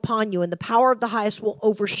will come upon you, and the power of the highest will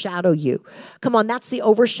overshadow you." Come on, that's the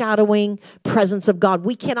overshadowing presence of God.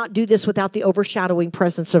 We cannot do this without the overshadowing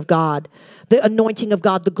presence of God, the anointing of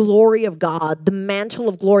God, the glory of God, the mantle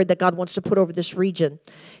of glory that God wants to put over this region.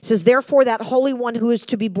 It says, "Therefore, that Holy One who is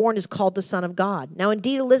to be born is called the Son of God." Now,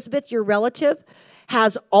 indeed, Elizabeth, your relative,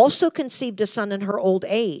 has also conceived a son in her old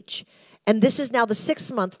age. And this is now the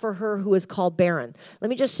 6th month for her who is called barren. Let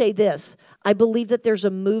me just say this. I believe that there's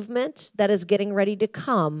a movement that is getting ready to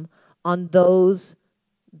come on those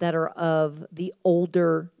that are of the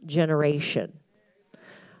older generation.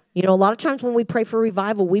 You know, a lot of times when we pray for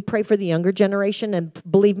revival, we pray for the younger generation, and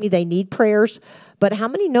believe me, they need prayers. But how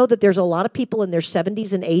many know that there's a lot of people in their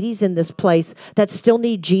 70s and 80s in this place that still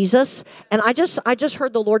need Jesus? And I just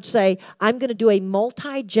heard the Lord say, "I'm going to do a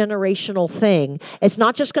multi-generational thing." It's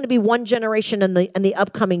not just going to be one generation and the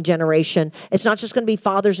upcoming generation. It's not just going to be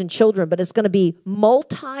fathers and children, but it's going to be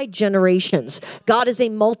multi-generations. God is a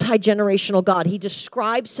multi-generational God. He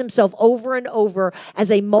describes himself over and over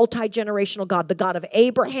as a multi-generational God, the God of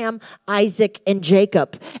Abraham, Isaac, and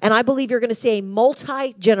Jacob. And I believe you're going to see a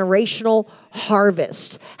multi-generational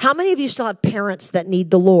harvest. How many of you still have parents that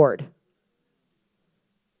need the Lord?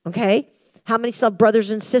 Okay? How many still have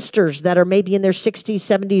brothers and sisters that are maybe in their 60s,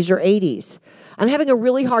 70s, or 80s? I'm having a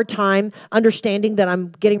really hard time understanding that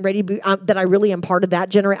I'm getting ready to be, that I really am part of that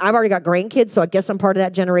generation. I've already got grandkids, so I guess I'm part of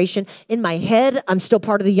that generation. In my head, I'm still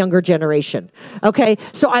part of the younger generation. Okay?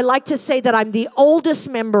 So I like to say that I'm the oldest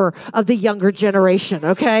member of the younger generation.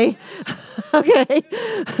 Okay? Okay?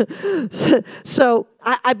 So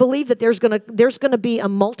I believe that there's gonna be a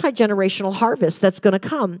multi-generational harvest that's gonna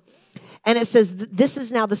come. And it says, this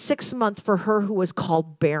is now the 6th month for her who was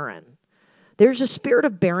called barren. There's a spirit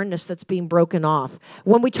of barrenness that's being broken off.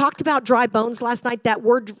 When we talked about dry bones last night, that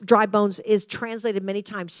word dry bones is translated many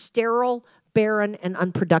times sterile, barren, and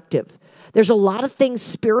unproductive. There's a lot of things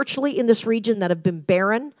spiritually in this region that have been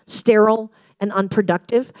barren, sterile, and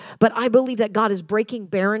unproductive. But I believe that God is breaking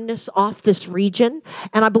barrenness off this region.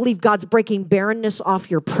 And I believe God's breaking barrenness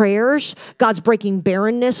off your prayers. God's breaking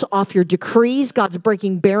barrenness off your decrees. God's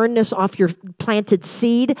breaking barrenness off your planted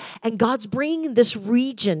seed. And God's bringing this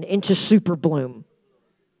region into super bloom.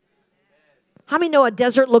 How many know a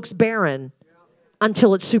desert looks barren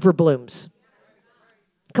until it super blooms?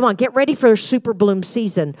 Come on, get ready for a super bloom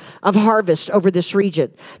season of harvest over this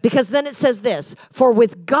region. Because then it says this, "For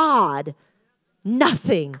with God,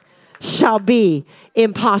 nothing shall be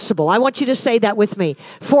impossible." I want you to say that with me.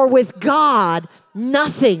 For with God,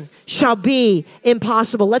 nothing shall be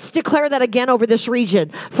impossible. Let's declare that again over this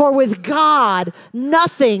region. For with God,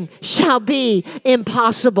 nothing shall be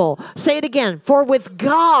impossible. Say it again. For with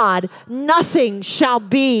God, nothing shall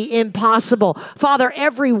be impossible. Father,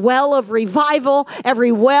 every well of revival,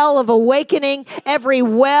 every well of awakening, every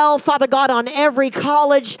well, Father God, on every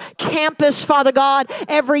college campus, Father God,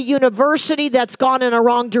 every university that's gone in a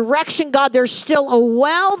wrong direction, God, there's still a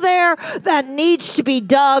well there that needs to be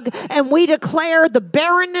dug, and we declare the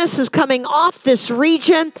barrenness is coming off this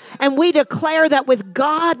region, and we declare that with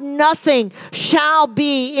God nothing shall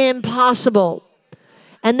be impossible.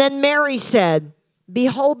 And then Mary said,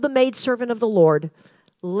 behold the maidservant of the Lord,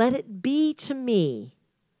 let it be to me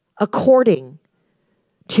according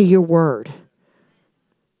to your word.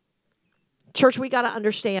 Church, we got to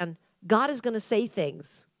understand, God is going to say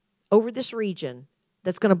things over this region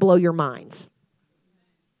that's going to blow your minds.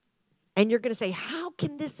 And you're going to say, how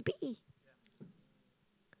can this be?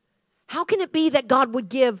 How can it be that God would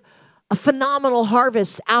give a phenomenal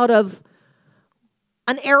harvest out of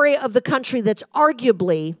an area of the country that's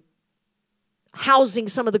arguably housing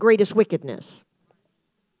some of the greatest wickedness?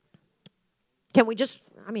 Can we just,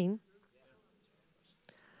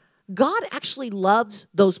 God actually loves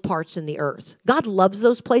those parts in the earth. God loves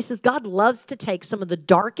those places. God loves to take some of the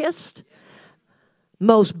darkest,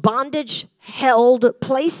 most bondage-held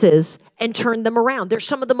places and turn them around. They're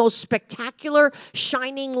some of the most spectacular,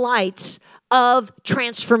 shining lights of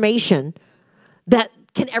transformation that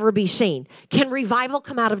can ever be seen. Can revival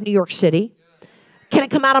come out of New York City? Can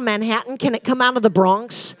it come out of Manhattan? Can it come out of the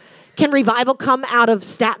Bronx? Can revival come out of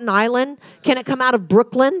Staten Island? Can it come out of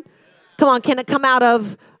Brooklyn? Come on, can it come out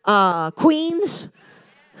of Queens?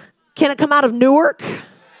 Can it come out of Newark?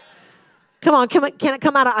 Come on, can it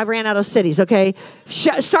come out of, I ran out of cities, okay?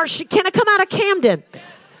 Can it come out of Camden?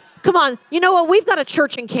 Come on, you know what? We've got a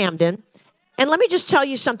church in Camden. And let me just tell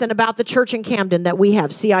you something about the church in Camden that we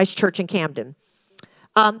have, CI's church in Camden.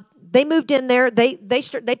 They moved in there. They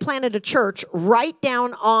planted a church right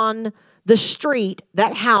down on the street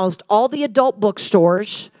that housed all the adult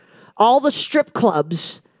bookstores, all the strip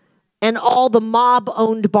clubs, and all the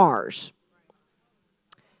mob-owned bars.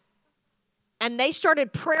 And they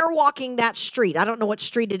started prayer walking that street. I don't know what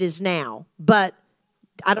street it is now, but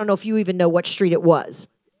I don't know if you even know what street it was.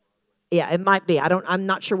 Yeah, it might be. I'm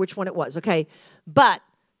not sure which one it was, okay? But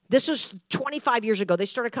this was 25 years ago. They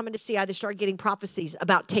started coming to CI. They started getting prophecies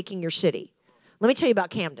about taking your city. Let me tell you about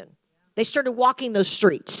Camden. They started walking those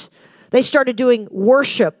streets. They started doing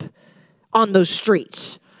worship on those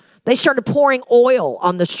streets. They started pouring oil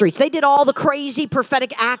on the streets. They did all the crazy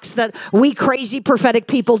prophetic acts that we crazy prophetic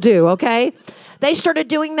people do, okay? They started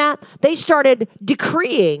doing that. They started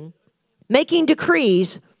making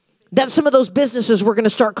decrees that some of those businesses were going to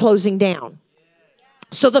start closing down.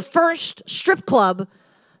 So the first strip club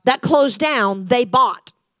that closed down, they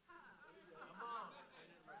bought.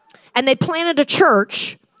 And they planted a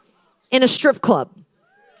church in a strip club.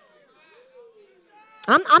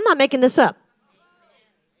 I'm not making this up.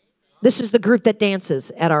 This is the group that dances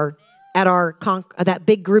at that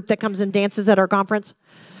big group that comes and dances at our conference.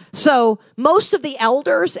 So most of the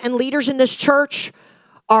elders and leaders in this church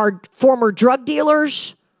are former drug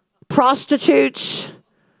dealers, prostitutes,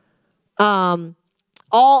 all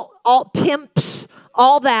pimps,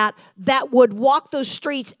 all that would walk those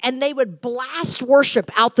streets, and they would blast worship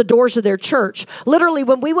out the doors of their church. Literally,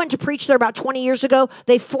 when we went to preach there about 20 years ago,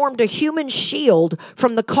 they formed a human shield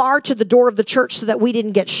from the car to the door of the church so that we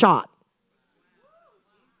didn't get shot.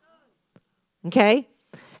 Okay?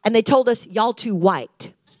 And they told us, y'all too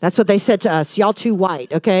white. That's what they said to us, y'all too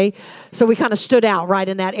white, okay? So we kind of stood out right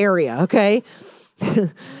in that area, okay?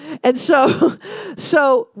 And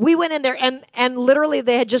so we went in there, and literally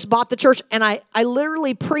they had just bought the church, and I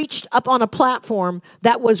literally preached up on a platform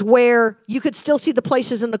that was where you could still see the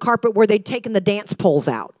places in the carpet where they'd taken the dance poles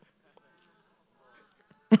out.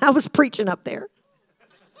 And I was preaching up there.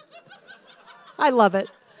 I love it.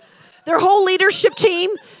 Their whole leadership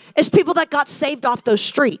team is people that got saved off those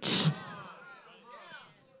streets.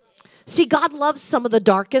 See, God loves some of the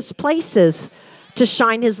darkest places to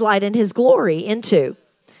shine his light and his glory into.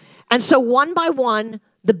 And so one by one,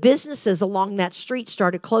 the businesses along that street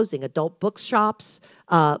started closing. Adult bookshops,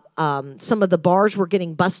 some of the bars were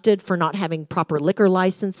getting busted for not having proper liquor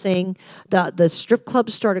licensing. The strip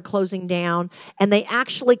clubs started closing down, and they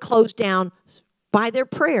actually closed down by their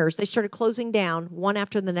prayers. They started closing down one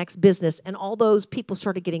after the next business, and all those people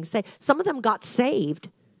started getting saved. Some of them got saved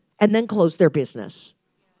and then closed their business.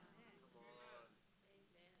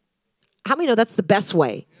 How many know that's the best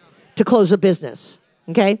way to close a business?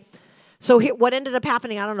 Okay? So here, what ended up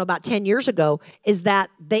happening, I don't know, about 10 years ago, is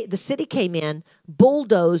that the city came in,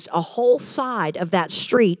 bulldozed a whole side of that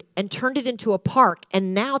street and turned it into a park.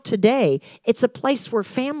 And now today, it's a place where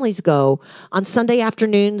families go on Sunday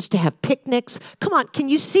afternoons to have picnics. Come on, can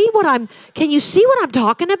you see what I'm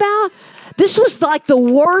talking about? This was like the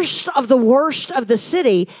worst of the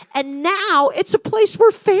city. And now it's a place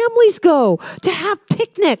where families go to have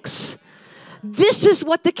picnics. This is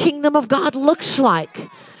what the kingdom of God looks like.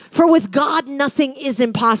 For with God, nothing is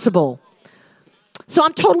impossible. So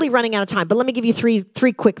I'm totally running out of time, but let me give you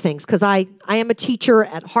three quick things, because I am a teacher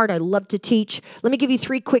at heart. I love to teach. Let me give you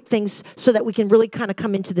 3 quick things so that we can really kind of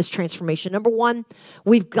come into this transformation. Number 1,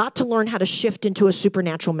 we've got to learn how to shift into a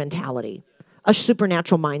supernatural mentality, a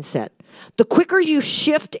supernatural mindset. The quicker you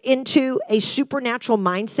shift into a supernatural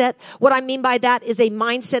mindset, what I mean by that is a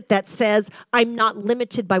mindset that says, I'm not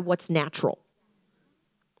limited by what's natural.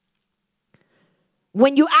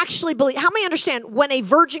 When you actually believe, how many understand when a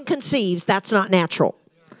virgin conceives, that's not natural?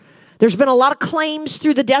 There's been a lot of claims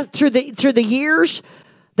through the years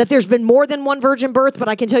that there's been more than one virgin birth, but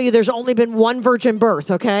I can tell you there's only been one virgin birth,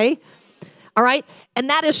 okay? All right? And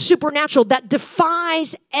that is supernatural. That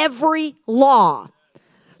defies every law.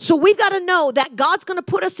 So we've got to know that God's going to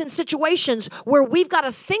put us in situations where we've got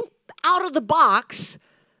to think out of the box.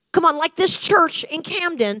 Come on, like this church in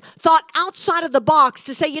Camden thought outside of the box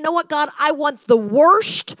to say, you know what, God, I want the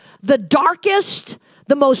worst, the darkest,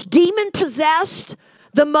 the most demon-possessed,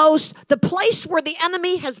 the place where the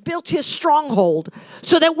enemy has built his stronghold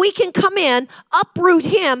so that we can come in, uproot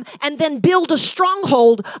him, and then build a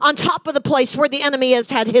stronghold on top of the place where the enemy has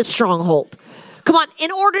had his stronghold. Come on,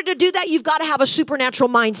 in order to do that, you've got to have a supernatural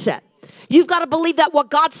mindset. You've got to believe that what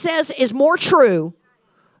God says is more true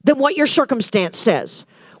than what your circumstance says.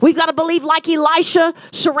 We've got to believe like Elisha,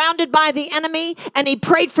 surrounded by the enemy, and he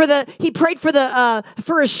prayed for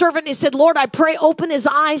his servant. He said, Lord, I pray, open his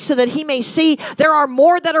eyes so that he may see. There are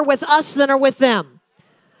more that are with us than are with them.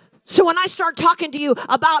 So when I start talking to you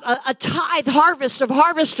about a tithe harvest of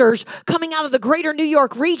harvesters coming out of the greater New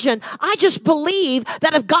York region, I just believe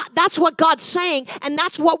that if God, that's what God's saying, and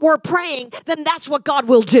that's what we're praying, then that's what God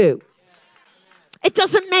will do. It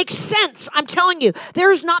doesn't make sense. I'm telling you,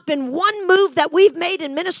 there has not been one move that we've made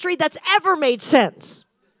in ministry that's ever made sense.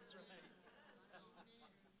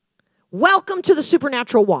 Welcome to the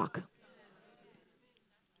supernatural walk.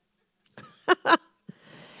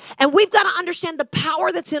 And we've got to understand the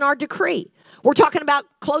power that's in our decree. We're talking about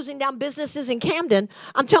closing down businesses in Camden.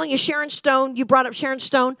 I'm telling you, Sharon Stone, you brought up Sharon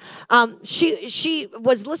Stone. She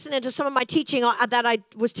was listening to some of my teaching that I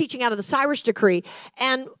was teaching out of the Cyrus Decree.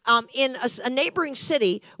 And in a neighboring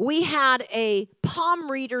city, we had a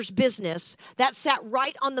palm reader's business that sat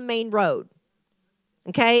right on the main road.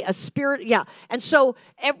 Okay, a spirit, yeah. And so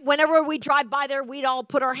whenever we drive by there, we'd all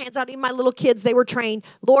put our hands out. Even my little kids, they were trained.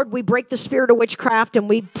 Lord, we break the spirit of witchcraft, and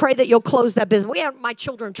we pray that you'll close that business. We had my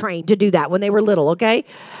children trained to do that when they were little, okay?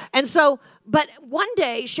 And so, but one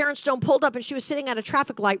day, Sharon Stone pulled up, and she was sitting at a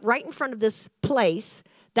traffic light right in front of this place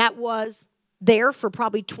that was there for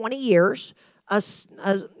probably 20 years, a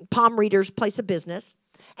palm reader's place of business.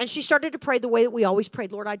 And she started to pray the way that we always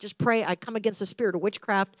prayed. Lord, I just pray, I come against the spirit of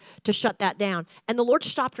witchcraft to shut that down. And the Lord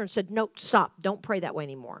stopped her and said, no, stop. Don't pray that way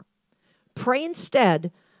anymore. Pray instead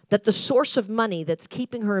that the source of money that's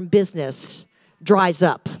keeping her in business dries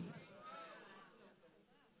up.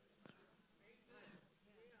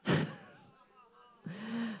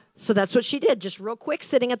 So that's what she did, just real quick,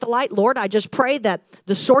 sitting at the light. Lord, I just pray that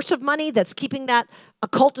the source of money that's keeping that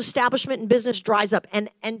occult establishment in business dries up. And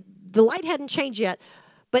the light hadn't changed yet.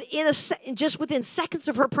 But just within seconds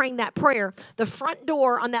of her praying that prayer, the front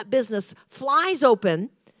door on that business flies open,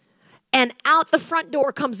 and out the front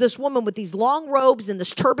door comes this woman with these long robes and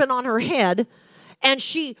this turban on her head, and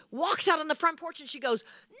she walks out on the front porch and she goes,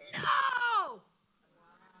 no!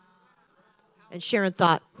 And Sharon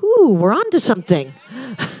thought, ooh, we're on to something.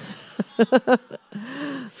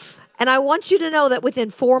 And I want you to know that within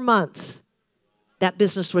 4 months, that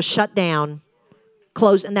business was shut down,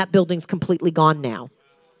 closed, and that building's completely gone now.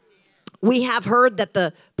 We have heard that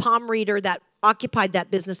the palm reader that occupied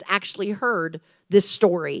that business actually heard this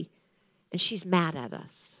story, and she's mad at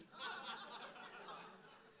us.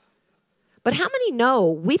 But how many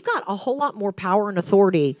know we've got a whole lot more power and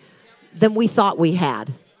authority than we thought we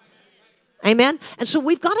had? Amen? And so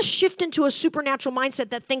we've got to shift into a supernatural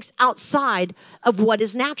mindset that thinks outside of what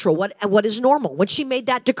is natural, what is normal. When she made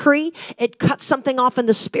that decree, it cut something off in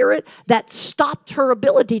the spirit that stopped her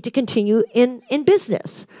ability to continue in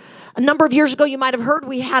business. A number of years ago, you might have heard,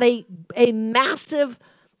 we had a massive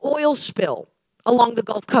oil spill along the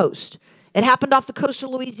Gulf Coast. It happened off the coast of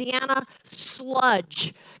Louisiana.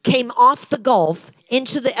 Sludge came off the Gulf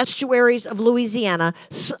into the estuaries of Louisiana.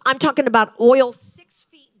 I'm talking about oil 6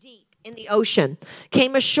 feet deep in the ocean.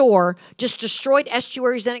 Came ashore, just destroyed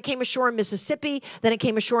estuaries. Then it came ashore in Mississippi. Then it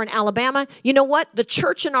came ashore in Alabama. You know what? The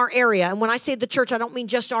church in our area, and when I say the church, I don't mean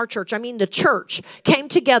just our church. I mean the church came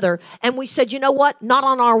together, and we said, you know what? Not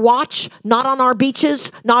on our watch, not on our beaches,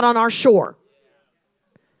 not on our shore.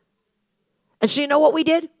 And so you know what we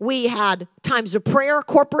did? We had times of prayer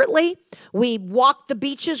corporately. We walked the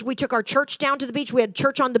beaches. We took our church down to the beach. We had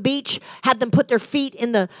church on the beach, had them put their feet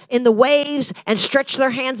in the waves and stretch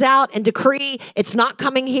their hands out and decree, it's not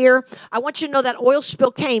coming here. I want you to know that oil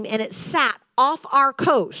spill came and it sat off our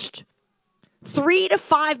coast, 3 to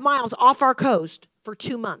 5 miles off our coast for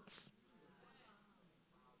 2 months.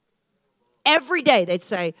 Every day they'd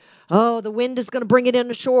say, oh, the wind is going to bring it in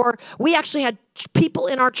the shore. We actually had people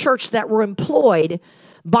in our church that were employed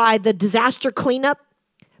by the disaster cleanup,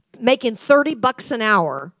 making $30 an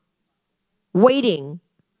hour, waiting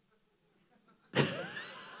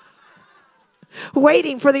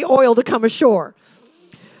for the oil to come ashore.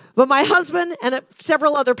 But my husband and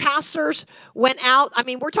several other pastors went out. I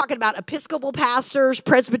mean, we're talking about Episcopal pastors,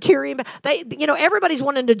 Presbyterian. Everybody's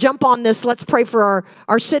wanting to jump on this. Let's pray for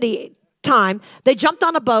our city time. They jumped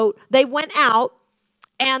on a boat. They went out,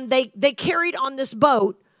 and they carried on this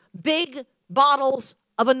boat big bottles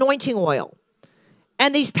of anointing oil.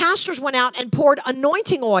 And these pastors went out and poured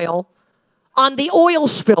anointing oil on the oil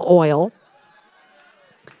spill oil,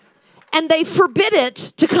 and they forbid it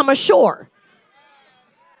to come ashore.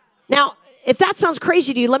 Now, if that sounds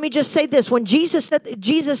crazy to you, let me just say this. When Jesus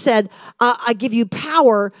said, I give you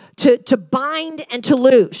power to bind and to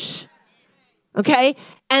loose. Okay?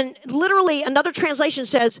 And literally another translation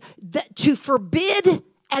says that to forbid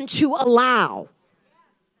and to allow.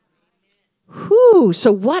 Whew,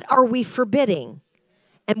 so what are we forbidding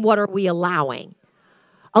and what are we allowing?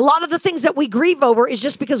 A lot of the things that we grieve over is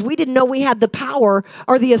just because we didn't know we had the power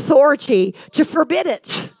or the authority to forbid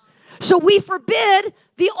it. So we forbid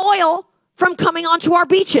the oil from coming onto our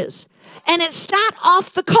beaches. And it sat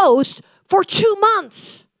off the coast for 2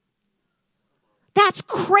 months. That's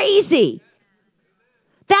crazy.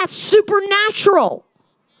 That's supernatural.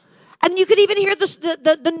 And you could even hear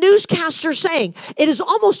the newscaster saying, it has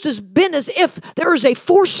almost been as if there is a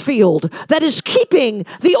force field that is keeping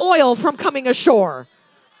the oil from coming ashore.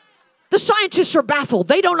 The scientists are baffled.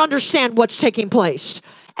 They don't understand what's taking place.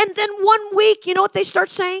 And then 1 week, you know what they start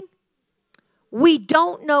saying? We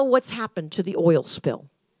don't know what's happened to the oil spill.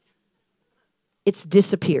 It's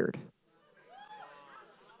disappeared.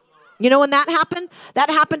 You know when that happened? That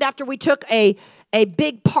happened after we took a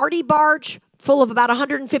big party barge full of about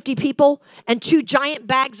 150 people and 2 giant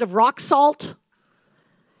bags of rock salt.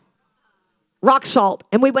 Rock salt.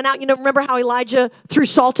 And we went out, remember how Elijah threw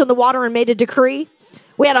salt in the water and made a decree?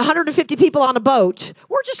 We had 150 people on a boat.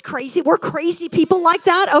 We're just crazy. We're crazy people like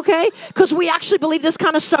that, okay? Because we actually believe this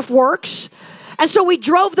kind of stuff works. And so we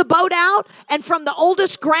drove the boat out, and from the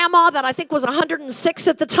oldest grandma that I think was 106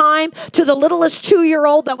 at the time to the littlest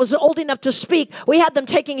 2-year-old that was old enough to speak, we had them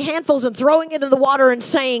taking handfuls and throwing it into the water and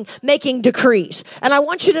saying, making decrees. And I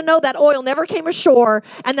want you to know that oil never came ashore,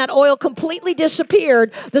 and that oil completely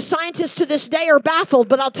disappeared. The scientists to this day are baffled,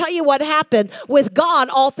 but I'll tell you what happened. With God,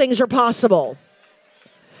 all things are possible.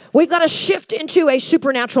 We've got to shift into a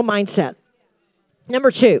supernatural mindset. Number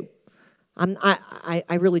 2.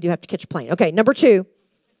 I really do have to catch a plane. Okay, number 2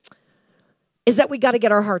 is that we got to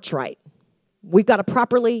get our hearts right. We've got to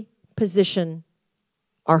properly position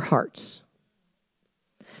our hearts.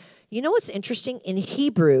 You know what's interesting? In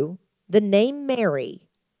Hebrew, the name Mary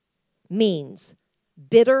means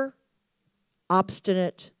bitter,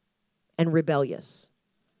 obstinate, and rebellious.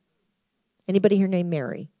 Anybody here named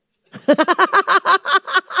Mary?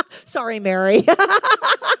 Sorry, Mary.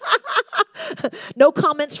 No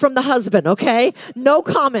comments from the husband, okay? No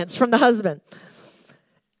comments from the husband.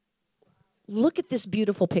 Look at this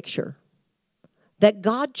beautiful picture that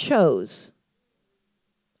God chose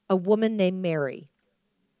a woman named Mary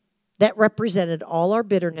that represented all our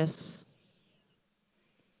bitterness,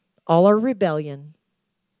 all our rebellion,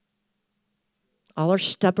 all our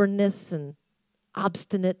stubbornness and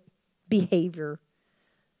obstinate behavior,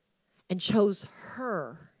 and chose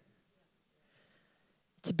her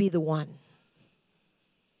to be the one.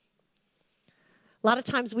 A lot of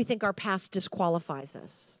times we think our past disqualifies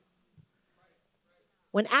us.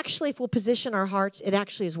 When actually, if we'll position our hearts, it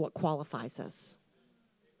actually is what qualifies us.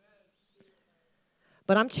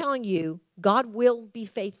 But I'm telling you, God will be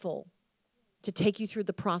faithful to take you through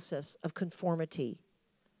the process of conformity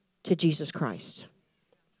to Jesus Christ.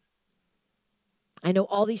 I know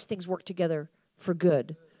all these things work together for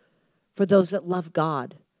good, for those that love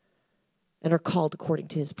God and are called according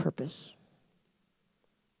to his purpose.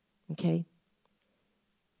 Okay?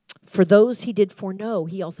 For those he did foreknow,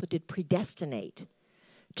 he also did predestinate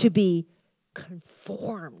to be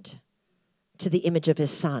conformed to the image of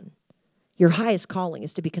his Son. Your highest calling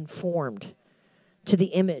is to be conformed to the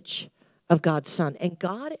image of God's Son. And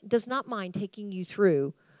God does not mind taking you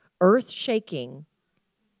through earth-shaking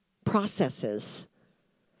processes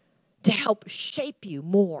to help shape you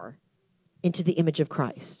more into the image of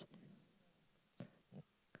Christ.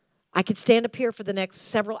 I could stand up here for the next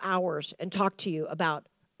several hours and talk to you about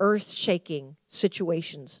earth-shaking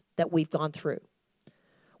situations that we've gone through.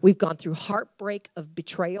 We've gone through heartbreak of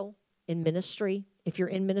betrayal in ministry. If you're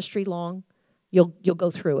in ministry long, you'll go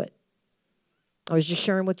through it. I was just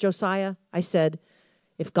sharing with Josiah. I said,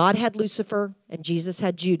 if God had Lucifer and Jesus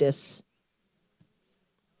had Judas,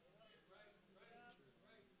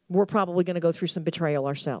 we're probably going to go through some betrayal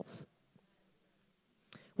ourselves.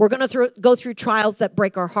 We're going to go through trials that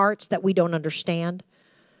break our hearts that we don't understand.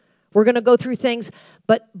 We're going to go through things,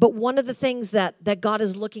 but one of the things that God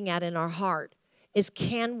is looking at in our heart is,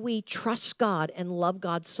 can we trust God and love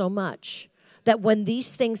God so much that when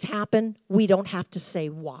these things happen, we don't have to say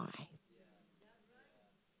why?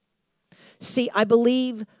 See, I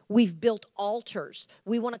believe we've built altars.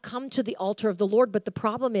 We want to come to the altar of the Lord, but the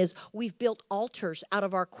problem is we've built altars out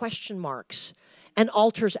of our question marks and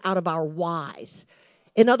altars out of our whys.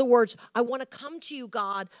 In other words, I want to come to you,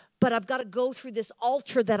 God, but I've got to go through this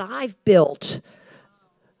altar that I've built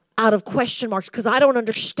out of question marks because I don't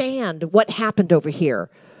understand what happened over here.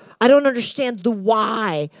 I don't understand the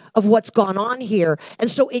why of what's gone on here.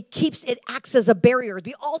 And so it acts as a barrier.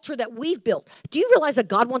 The altar that we've built. Do you realize that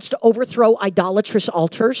God wants to overthrow idolatrous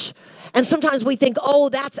altars? And sometimes we think, oh,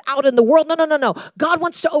 that's out in the world. No. God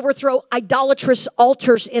wants to overthrow idolatrous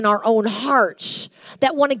altars in our own hearts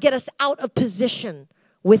that want to get us out of position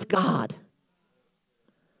with God.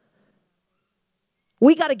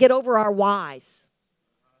 We got to get over our whys.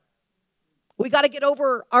 We got to get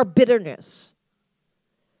over our bitterness.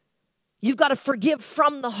 You've got to forgive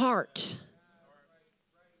from the heart.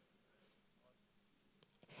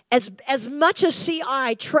 As much as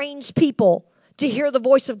CI trains people to hear the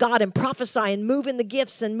voice of God and prophesy and move in the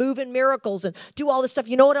gifts and move in miracles and do all this stuff,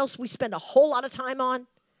 you know what else we spend a whole lot of time on?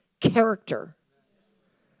 Character.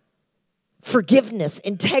 Forgiveness,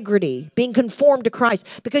 integrity, being conformed to Christ.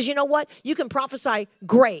 Because you know what? You can prophesy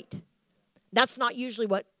great. That's not usually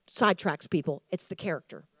what sidetracks people. It's the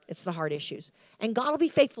character. It's the heart issues. And God will be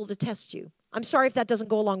faithful to test you. I'm sorry if that doesn't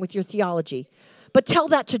go along with your theology. But tell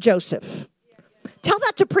that to Joseph. Tell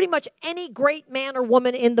that to pretty much any great man or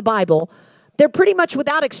woman in the Bible. They're pretty much,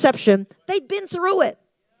 without exception, they've been through it.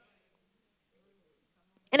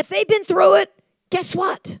 And if they've been through it, guess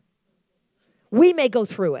what? We may go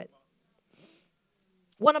through it.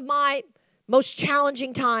 One of my most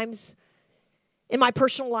challenging times in my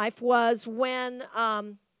personal life was when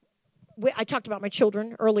I talked about my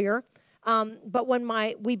children earlier, but when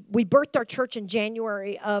we birthed our church in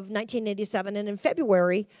January of 1987, and in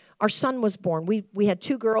February, our son was born. We had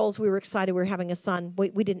two girls. We were excited. We were having a son.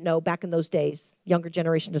 We didn't know back in those days. Younger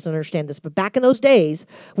generation doesn't understand this, but back in those days,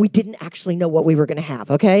 we didn't actually know what we were going to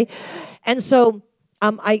have, okay? And so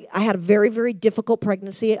I had a very, very difficult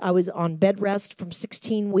pregnancy. I was on bed rest from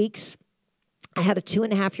 16 weeks. I had a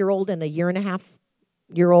 2.5-year-old and a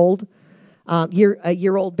 1.5-year-old. A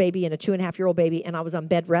year-old baby and a 2.5-year-old baby, and I was on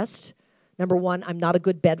bed rest. Number one, I'm not a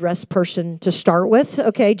good bed rest person to start with,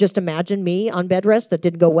 okay? Just imagine me on bed rest. That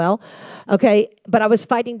didn't go well, okay? But I was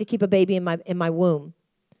fighting to keep a baby in my womb.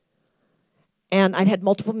 And I'd had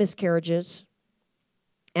multiple miscarriages,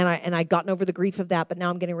 and I'd gotten over the grief of that, but now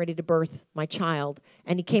I'm getting ready to birth my child.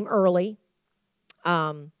 And he came early,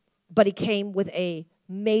 but he came with a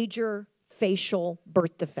major facial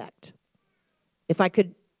birth defect. If I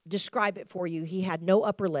could describe it for you, he had no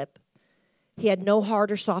upper lip. He had no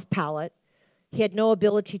hard or soft palate. He had no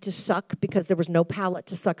ability to suck because there was no palate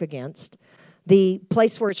to suck against. The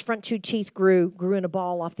place where his front two teeth grew in a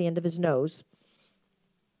ball off the end of his nose.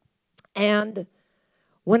 And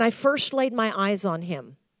when I first laid my eyes on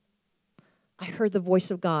him, I heard the voice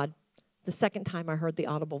of God. The second time I heard the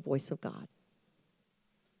audible voice of God.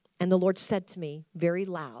 And the Lord said to me very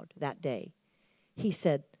loud that day, he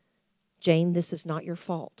said, Jane, this is not your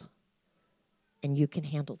fault, and you can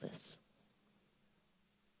handle this.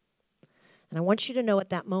 And I want you to know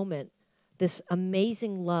at that moment, this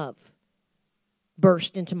amazing love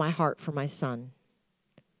burst into my heart for my son.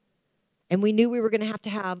 And we knew we were going to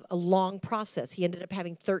have a long process. He ended up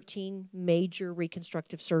having 13 major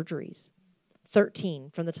reconstructive surgeries. 13,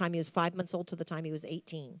 from the time he was 5 months old to the time he was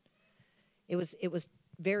 18. It was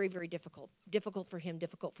very, very difficult. Difficult for him,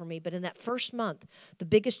 difficult for me. But in that first month, the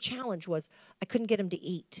biggest challenge was I couldn't get him to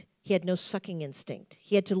eat. He had no sucking instinct.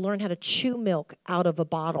 He had to learn how to chew milk out of a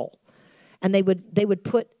bottle. And they would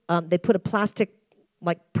put a plastic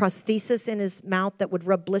like prosthesis in his mouth that would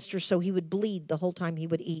rub blisters so he would bleed the whole time he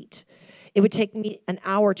would eat. It would take me an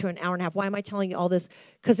hour to an hour and a half. Why am I telling you all this?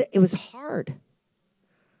 Because it was hard.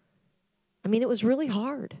 I mean, it was really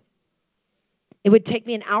hard. It would take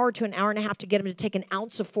me an hour to an hour and a half to get him to take an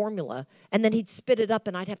ounce of formula, and then he'd spit it up,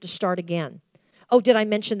 and I'd have to start again. Oh, did I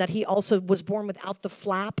mention that he also was born without the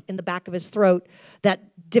flap in the back of his throat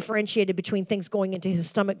that differentiated between things going into his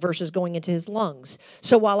stomach versus going into his lungs?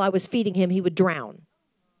 So while I was feeding him, he would drown.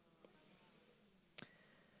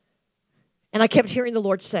 And I kept hearing the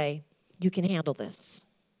Lord say, you can handle this.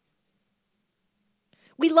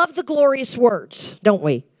 We love the glorious words, don't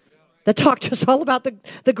we? That talk to us all about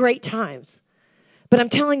the great times. But I'm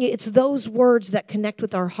telling you, it's those words that connect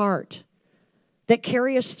with our heart, that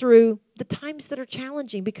carry us through the times that are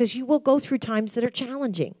challenging, because you will go through times that are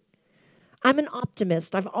challenging. I'm an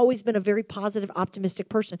optimist. I've always been a very positive, optimistic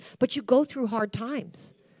person. But you go through hard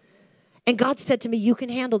times. And God said to me, you can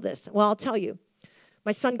handle this. Well, I'll tell you,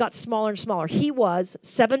 my son got smaller and smaller. He was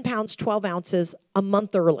 7 pounds, 12 ounces a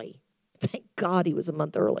month early. Thank God he was a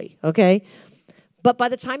month early, okay? But by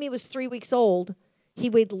the time he was 3 weeks old, he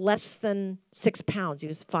weighed less than 6 pounds. He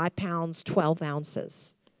was 5 pounds, 12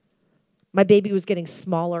 ounces. My baby was getting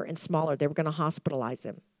smaller and smaller. They were going to hospitalize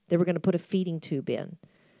him. They were going to put a feeding tube in.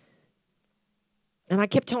 And I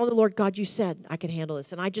kept telling the Lord, God, you said I can handle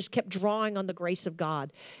this. And I just kept drawing on the grace of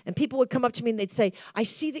God. And people would come up to me and they'd say, I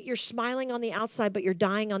see that you're smiling on the outside, but you're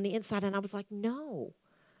dying on the inside. And I was like, no,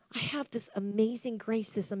 I have this amazing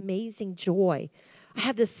grace, this amazing joy. I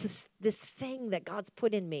have this thing that God's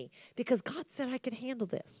put in me because God said I could handle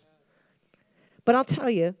this. But I'll tell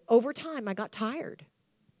you, over time, I got tired.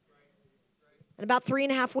 And about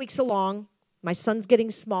 3.5 weeks along, my son's getting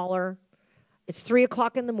smaller. It's 3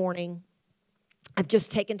 o'clock in the morning. I've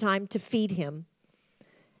just taken time to feed him.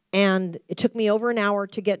 And it took me over an hour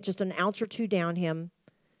to get just an ounce or two down him.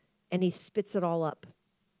 And he spits it all up.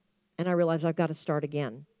 And I realize I've got to start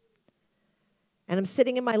again. And I'm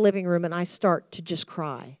sitting in my living room and I start to just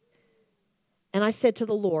cry. And I said to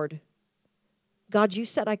the Lord, God, you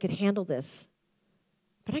said I could handle this.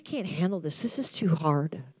 But I can't handle this. This is too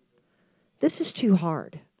hard. This is too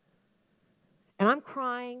hard. And I'm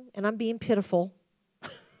crying and I'm being pitiful.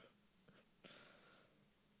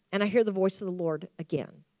 And I hear the voice of the Lord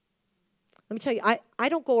again. Let me tell you, I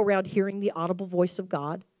don't go around hearing the audible voice of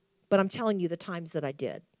God, but I'm telling you the times that I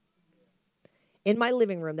did. In my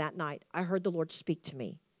living room that night, I heard the Lord speak to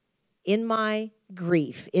me. In my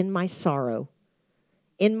grief, in my sorrow,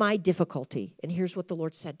 in my difficulty. And here's what the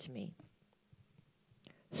Lord said to me.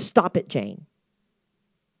 Stop it, Jane.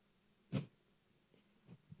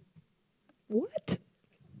 What?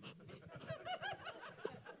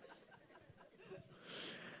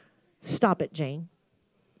 Stop it, Jane.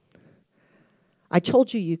 I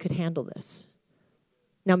told you you could handle this.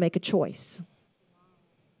 Now make a choice.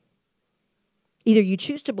 Either you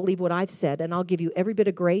choose to believe what I've said, and I'll give you every bit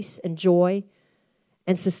of grace and joy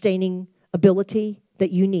and sustaining ability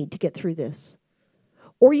that you need to get through this.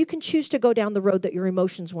 Or you can choose to go down the road that your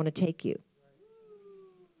emotions want to take you.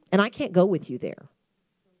 And I can't go with you there.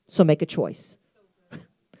 So make a choice.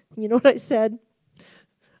 You know what I said?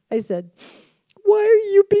 I said, why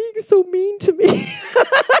are you being so mean to me?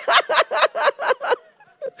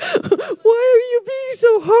 Why are you being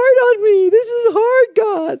so hard on me? This is hard,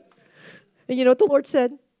 God. And you know what the Lord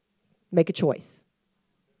said? Make a choice.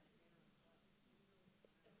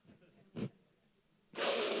 Of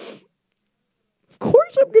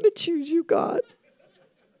course I'm going to choose you, God.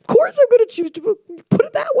 Of course I'm going to choose to put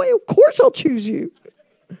it that way. Of course I'll choose you.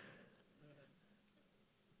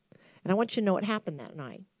 And I want you to know what happened that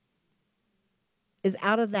night. Is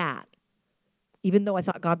out of that, even though I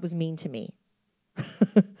thought God was mean to me,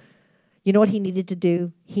 you know what he needed to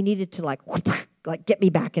do? He needed to like get me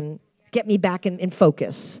back in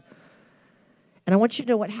focus. And I want you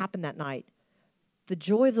to know what happened that night. The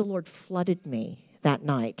joy of the Lord flooded me that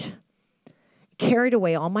night. Carried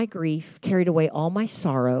away all my grief, carried away all my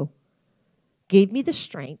sorrow, gave me the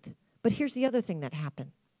strength. But here's the other thing that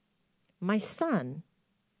happened. My son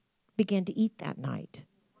began to eat that night.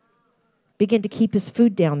 Began to keep his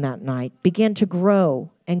food down that night. Began to grow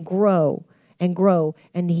and grow and grow.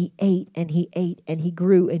 And he ate and he ate and he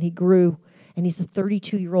grew and he grew. And he's a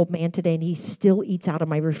 32-year-old man today, and he still eats out of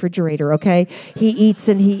my refrigerator, okay? He eats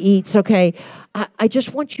and he eats, okay? I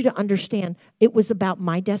just want you to understand, it was about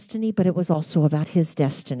my destiny, but it was also about his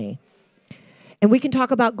destiny. And we can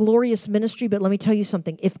talk about glorious ministry, but let me tell you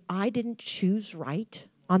something. If I didn't choose right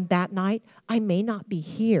on that night, I may not be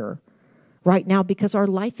here right now, because our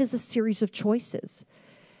life is a series of choices.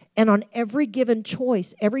 And on every given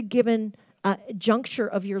choice, every given juncture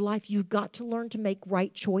of your life, you've got to learn to make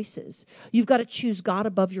right choices. You've got to choose God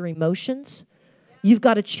above your emotions. You've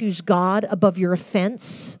got to choose God above your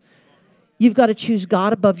offense. You've got to choose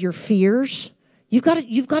God above your fears. You've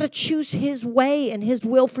got to choose his way and his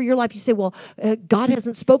will for your life. You say, well, God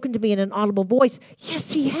hasn't spoken to me in an audible voice.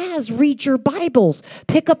 Yes, he has. Read your Bibles.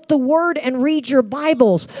 Pick up the word and read your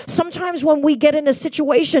Bibles. Sometimes when we get in a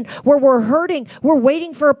situation where we're hurting, we're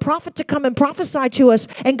waiting for a prophet to come and prophesy to us.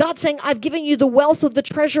 And God's saying, I've given you the wealth of the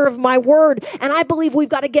treasure of my word. And I believe we've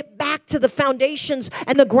got to get back to the foundations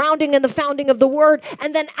and the grounding and the founding of the word.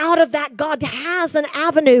 And then out of that, God has an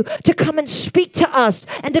avenue to come and speak to us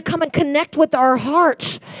and to come and connect with our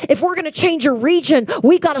hearts. If we're going to change a region,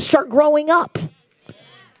 we got to start growing up.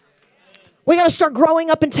 We got to start growing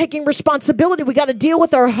up and taking responsibility. We got to deal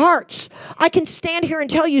with our hearts. I can stand here and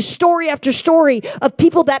tell you story after story of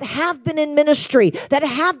people that have been in ministry, that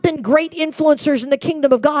have been great influencers in the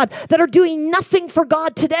kingdom of God, that are doing nothing for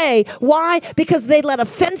God today. Why? Because they let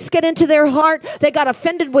offense get into their heart. They got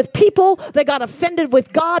offended with people. They got offended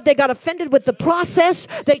with God. They got offended with the process.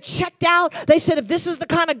 They checked out. They said, if this is the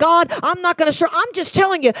kind of God, I'm not going to serve. I'm just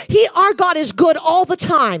telling you, our God is good all the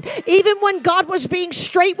time. Even when God was being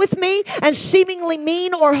straight with me and seemingly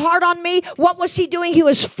mean or hard on me, what was he doing? He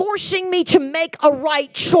was forcing me to make a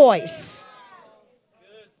right choice.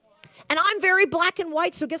 And I'm very black and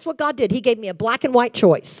white, so guess what God did? He gave me a black and white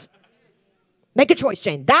choice. Make a choice,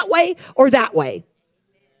 Jane, that way or that way.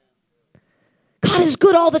 God is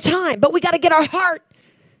good all the time, but we got to get our heart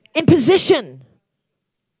in position.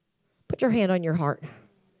 Put your hand on your heart.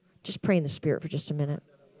 Just pray in the Spirit for just a minute.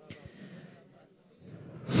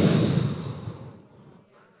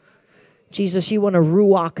 Jesus, you want to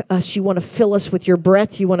ruach us. You want to fill us with your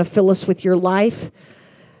breath. You want to fill us with your life.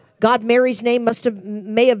 God, Mary's name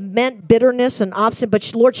may have meant bitterness and obstinate,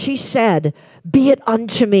 but Lord, she said, be it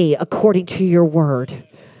unto me according to your word.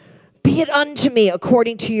 Be it unto me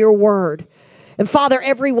according to your word. And Father,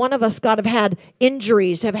 every one of us, God, have had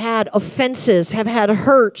injuries, have had offenses, have had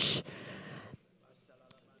hurts.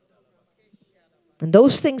 And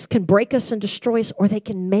those things can break us and destroy us, or they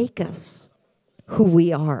can make us who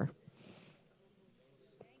we are.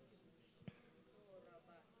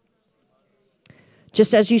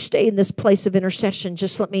 Just as you stay in this place of intercession,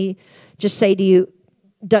 just let me just say to you,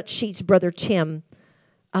 Dutch Sheets' brother Tim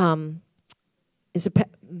is an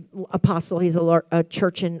apostle. He's a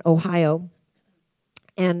church in Ohio.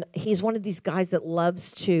 And he's one of these guys that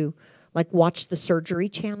loves to watch the surgery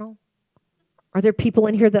channel. Are there people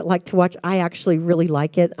in here that like to watch? I actually really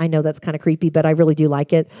like it. I know that's kind of creepy, but I really do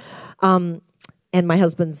like it. And my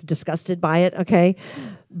husband's disgusted by it, okay?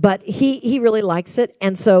 But he really likes it.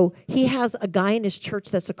 And so he has a guy in his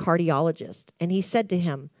church that's a cardiologist. And he said to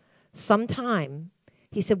him, sometime,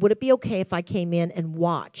 he said, would it be okay if I came in and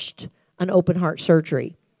watched an open heart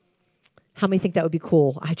surgery? How many think that would be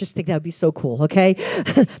cool? I just think that would be so cool, okay?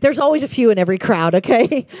 There's always a few in every crowd,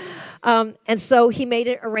 okay? And so he made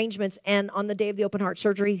arrangements, and on the day of the open heart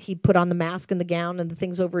surgery, he put on the mask and the gown and the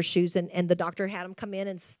things over his shoes, and the doctor had him come in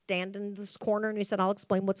and stand in this corner, and he said, I'll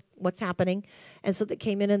explain what's happening. And so they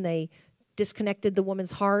came in, and they disconnected the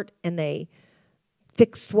woman's heart, and they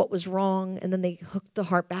fixed what was wrong, and then they hooked the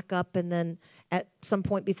heart back up, and then at some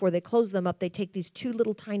point before they closed them up, they take these two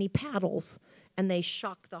little tiny paddles, and they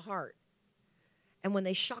shock the heart. And when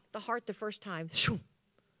they shocked the heart the first time,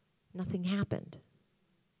 nothing happened.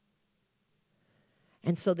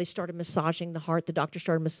 And so they started massaging the heart. The doctor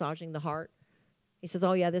started massaging the heart. He says,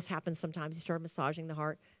 oh, yeah, this happens sometimes. He started massaging the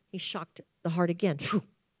heart. He shocked the heart again.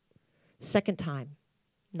 Second time,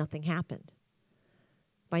 nothing happened.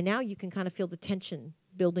 By now, you can kind of feel the tension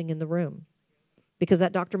building in the room, because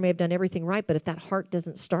that doctor may have done everything right, but if that heart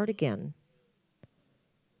doesn't start again,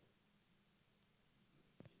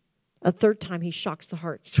 a third time, he shocks the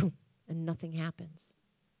heart, and nothing happens.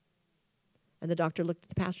 And the doctor looked at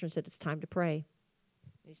the pastor and said, it's time to pray.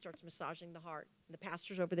 And he starts massaging the heart. And the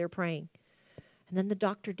pastor's over there praying. And then the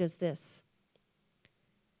doctor does this.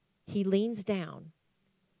 He leans down,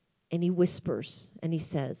 and he whispers, and he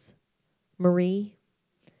says, Marie,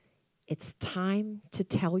 it's time to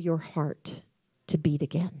tell your heart to beat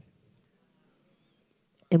again.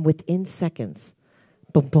 And within seconds,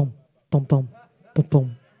 boom, boom, boom, boom, boom,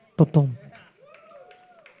 boom. Boom, boom.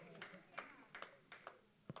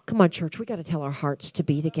 Come on, church, we got to tell our hearts to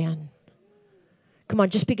beat again. Come on,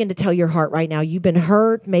 just begin to tell your heart right now. You've been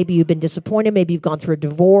hurt. Maybe you've been disappointed. Maybe you've gone through a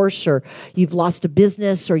divorce, or you've lost a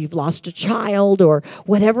business, or you've lost a child, or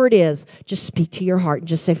whatever it is. Just speak to your heart and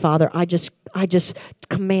just say, Father, I just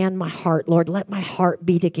command my heart. Lord, let my heart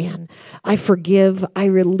beat again. I forgive. I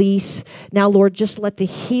release. Now, Lord, just let the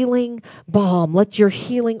healing balm, let your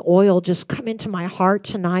healing oil just come into my heart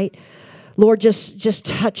tonight. Lord, just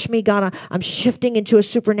touch me, God. I'm shifting into a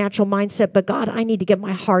supernatural mindset, but God, I need to get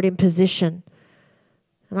my heart in position.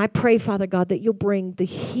 And I pray, Father God, that you'll bring the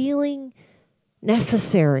healing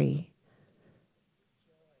necessary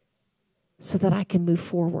so that I can move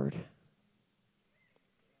forward.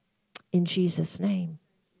 In Jesus' name.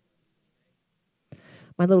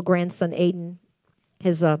 My little grandson, Aiden,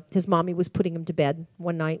 his mommy was putting him to bed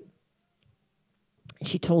one night.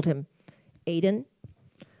 She told him, Aiden,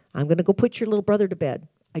 I'm going to go put your little brother to bed.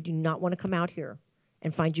 I do not want to come out here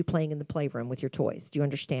and find you playing in the playroom with your toys. Do you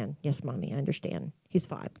understand? Yes, Mommy, I understand. He's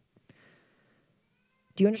 5.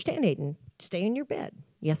 Do you understand, Aiden? Stay in your bed.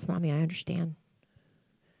 Yes, Mommy, I understand.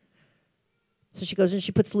 So she goes and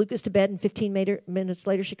she puts Lucas to bed, and 15 minutes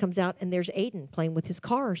later she comes out, and there's Aiden playing with his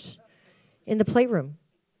cars in the playroom.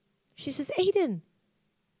 She says, Aiden,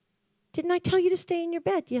 didn't I tell you to stay in your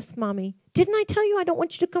bed? Yes, Mommy. Didn't I tell you I don't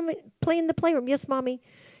want you to come play in the playroom? Yes, Mommy.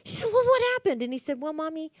 She said, well, what happened? And he said, well,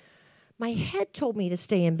 Mommy, my head told me to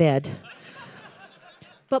stay in bed,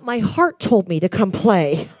 but my heart told me to come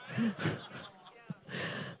play.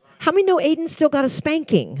 How many know Aiden still got a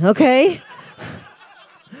spanking, okay?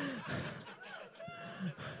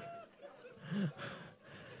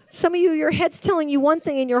 Some of you, your head's telling you one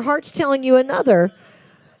thing and your heart's telling you another.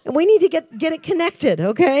 And we need to get it connected,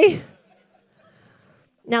 okay?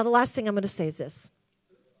 Now, the last thing I'm going to say is this.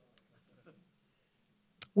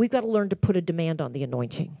 We've got to learn to put a demand on the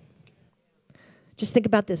anointing. Just think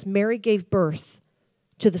about this. Mary gave birth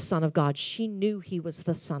to the Son of God. She knew he was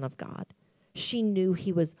the Son of God. She knew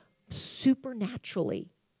he was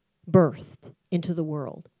supernaturally birthed into the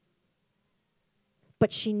world.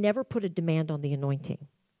 But she never put a demand on the anointing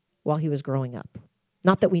while he was growing up.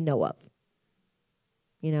 Not that we know of.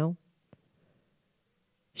 You know?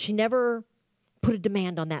 She never put a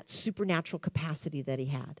demand on that supernatural capacity that he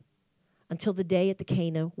had until the day at the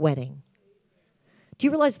Cana wedding. Do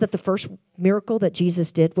you realize that the first miracle that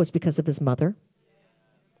Jesus did was because of his mother?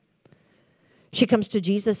 She comes to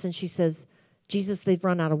Jesus and she says, Jesus, they've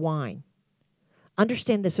run out of wine.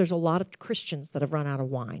 Understand this, there's a lot of Christians that have run out of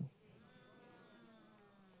wine.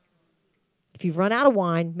 If you've run out of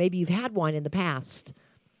wine, maybe you've had wine in the past.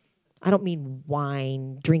 I don't mean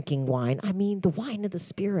wine, drinking wine. I mean the wine of the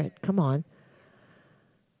Spirit. Come on.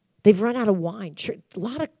 They've run out of wine. A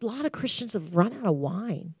lot of Christians have run out of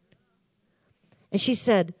wine. And she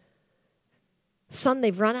said, son,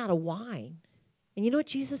 they've run out of wine. And you know what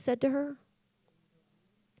Jesus said to her?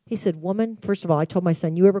 He said, woman, first of all, I told my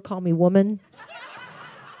son, you ever call me woman?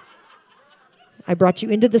 I brought you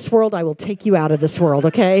into this world. I will take you out of this world,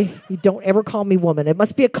 okay? You don't ever call me woman. It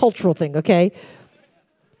must be a cultural thing, okay?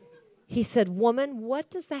 He said, woman,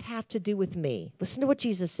 what does that have to do with me? Listen to what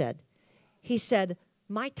Jesus said. He said,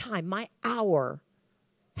 my time, my hour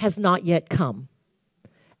has not yet come.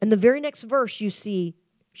 And the very next verse you see,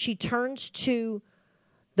 she turns to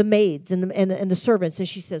the maids and the servants, and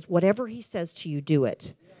she says, whatever he says to you, do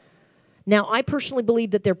it. Now, I personally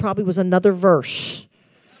believe that there probably was another verse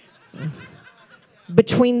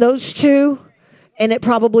between those two, and it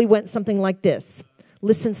probably went something like this.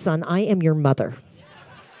 Listen, son, I am your mother.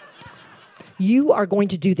 You are going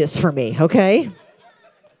to do this for me, okay?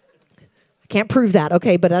 Can't prove that,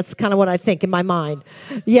 okay, but that's kind of what I think in my mind.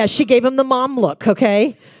 Yeah, she gave him the mom look,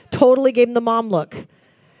 okay? Totally gave him the mom look.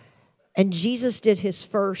 And Jesus did his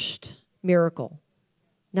first miracle.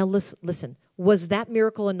 Now listen, was that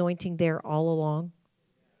miracle anointing there all along?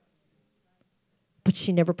 But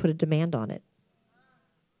she never put a demand on it.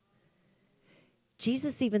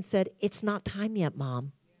 Jesus even said, it's not time yet,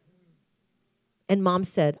 Mom. And Mom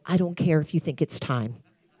said, I don't care if you think it's time.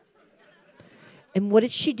 And what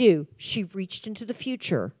did she do? She reached into the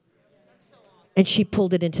future and she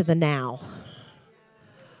pulled it into the now.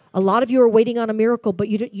 A lot of you are waiting on a miracle, but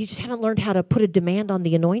you just haven't learned how to put a demand on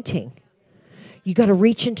the anointing. You got to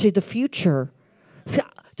reach into the future. So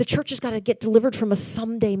the church has got to get delivered from a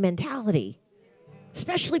someday mentality,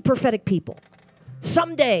 especially prophetic people.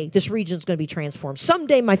 Someday this region's going to be transformed.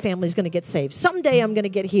 Someday my family's going to get saved. Someday I'm going to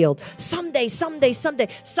get healed. Someday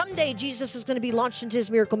Jesus is going to be launched into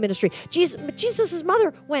his miracle ministry. Jesus'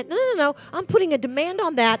 mother went, no. I'm putting a demand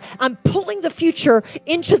on that. I'm pulling the future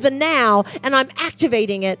into the now, and I'm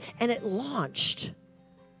activating it. And it launched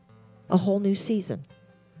a whole new season.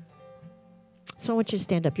 So I want you to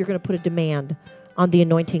stand up. You're going to put a demand on the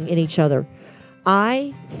anointing in each other.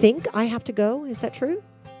 I think I have to go. Is that true?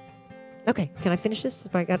 Okay. Can I finish this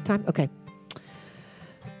if I got time? Okay.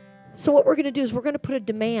 So what we're going to do is we're going to put a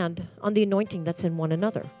demand on the anointing that's in one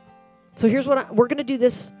another. So here's what we're going to do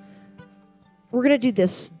this. We're going to do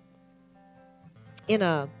this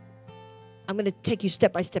I'm going to take you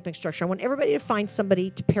step-by-step instruction. I want everybody to find somebody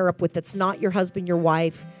to pair up with that's not your husband, your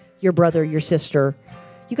wife, your brother, your sister.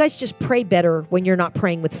 You guys just pray better when you're not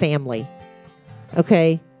praying with family.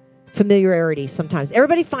 Okay? Familiarity sometimes.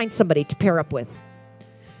 Everybody find somebody to pair up with.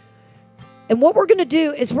 And what we're going to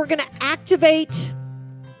do is we're going to activate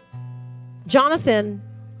Jonathan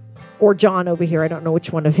or John over here. I don't know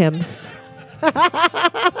which one of him.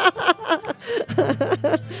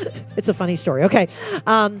 It's a funny story. Okay.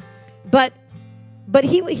 But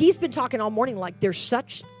he's been talking all morning like there's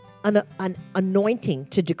such an anointing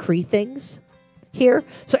to decree things here.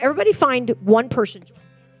 So everybody find one person.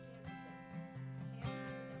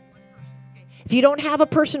 If you don't have a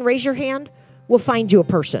person, raise your hand. We'll find you a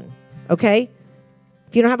person. Okay?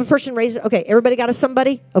 If you don't have a person, raise it. Okay, everybody got a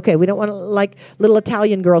somebody? Okay, we don't want to like little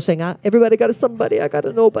Italian girl saying, everybody got a somebody, I got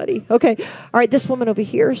a nobody. Okay, all right, this woman over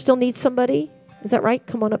here still needs somebody. Is that right?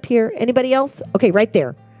 Come on up here. Anybody else? Okay, right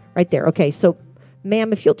there. Right there. Okay, so,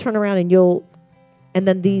 ma'am, if you'll turn around and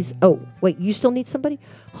then these, oh, wait, you still need somebody?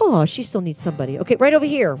 Oh, she still needs somebody. Okay, right over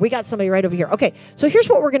here. We got somebody right over here. Okay, so here's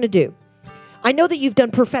what we're going to do. I know that you've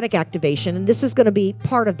done prophetic activation, and this is going to be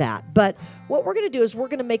part of that. But what we're going to do is we're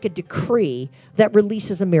going to make a decree that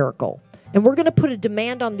releases a miracle. And we're going to put a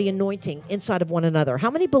demand on the anointing inside of one another.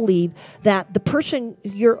 How many believe that the person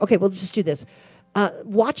okay, well, let's just do this.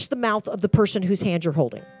 Watch the mouth of the person whose hand you're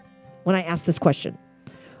holding when I ask this question.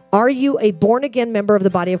 Are you a born-again member of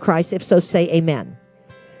the body of Christ? If so, say amen.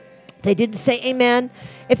 They didn't say amen.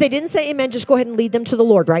 If they didn't say amen, just go ahead and lead them to the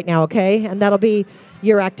Lord right now, okay? And that'll be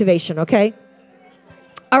your activation, okay?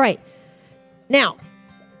 All right. Now,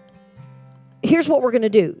 here's what we're going to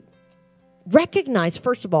do. Recognize,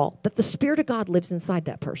 first of all, that the Spirit of God lives inside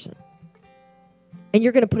that person. And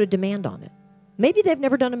you're going to put a demand on it. Maybe they've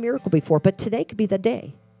never done a miracle before, but today could be the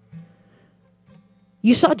day.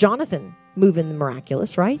 You saw Jonathan move in the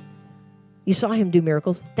miraculous, right? You saw him do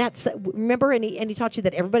miracles. Remember, and he taught you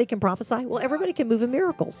that everybody can prophesy? Well, everybody can move in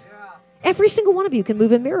miracles. Every single one of you can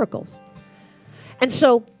move in miracles. And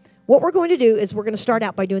so what we're going to do is we're going to start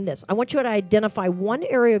out by doing this. I want you to identify one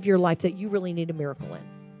area of your life that you really need a miracle in.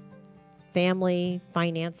 Family,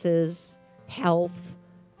 finances, health,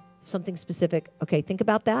 something specific. Okay, think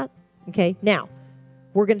about that. Okay, now,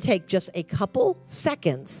 we're going to take just a couple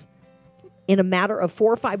seconds in a matter of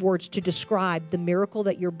 4 or 5 words to describe the miracle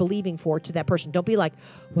that you're believing for to that person. Don't be like,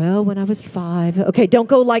 well, when I was 5. Okay, don't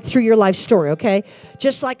go like through your life story, okay?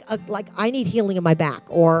 Just like I need healing in my back,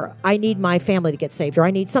 or I need my family to get saved, or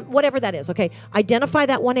I need whatever that is, okay? Identify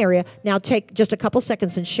that one area. Now take just a couple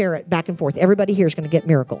seconds and share it back and forth. Everybody here is going to get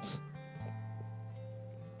miracles.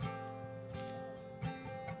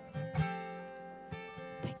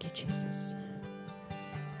 Thank you, Jesus.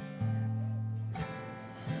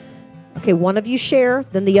 Okay, one of you share,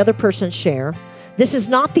 then the other person share. This is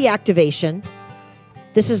not the activation.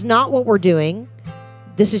 This is not what we're doing.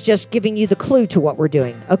 This is just giving you the clue to what we're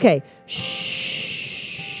doing. Okay. Shh.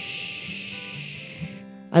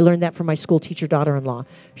 I learned that from my school teacher daughter-in-law.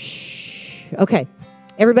 Shh. Okay.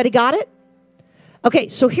 Everybody got it? Okay,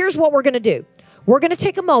 so here's what we're going to do. We're going to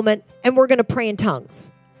take a moment and we're going to pray in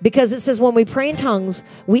tongues. Because it says when we pray in tongues,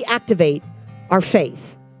 we activate our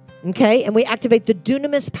faith. Okay, and we activate the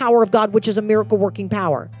dunamis power of God, which is a miracle-working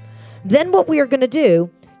power. Then what we are going to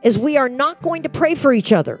do is we are not going to pray for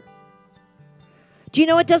each other. Do you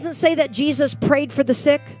know it doesn't say that Jesus prayed for the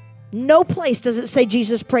sick? No place does it say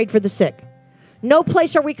Jesus prayed for the sick. No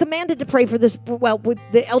place are we commanded to pray for this. Well, with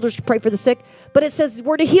the elders to pray for the sick, but it says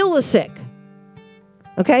we're to heal the sick.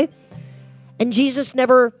 Okay? And Jesus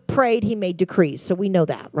never prayed, he made decrees. So we know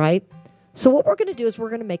that, right? So what we're going to do is we're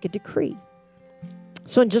going to make a decree.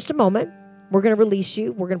 So in just a moment, we're going to release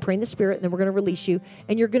you. We're going to pray in the Spirit, and then we're going to release you,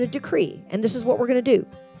 and you're going to decree. And this is what we're going to do.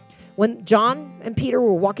 When John and Peter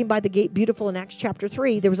were walking by the gate, beautiful in Acts chapter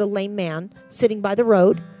 3, there was a lame man sitting by the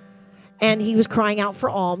road, and he was crying out for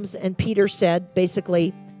alms. And Peter said,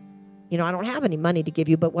 basically, I don't have any money to give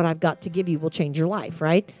you, but what I've got to give you will change your life,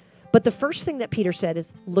 right? But the first thing that Peter said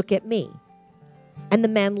is, look at me. And the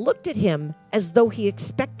man looked at him as though he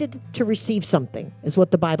expected to receive something, is what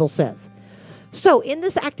the Bible says. So in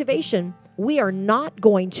this activation, we are not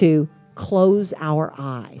going to close our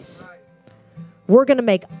eyes. We're going to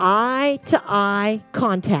make eye-to-eye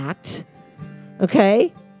contact,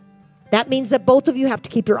 okay? That means that both of you have to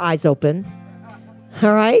keep your eyes open,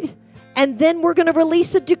 all right? And then we're going to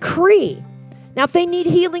release a decree. Now, if they need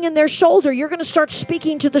healing in their shoulder, you're going to start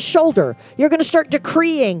speaking to the shoulder. You're going to start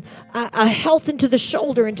decreeing a health into the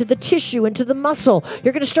shoulder, into the tissue, into the muscle.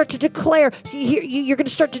 You're going to start to declare. You're going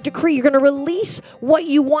to start to decree. You're going to release what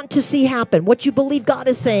you want to see happen, what you believe God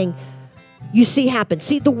is saying you see happen.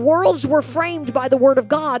 See, the worlds were framed by the word of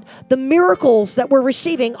God. The miracles that we're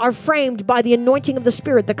receiving are framed by the anointing of the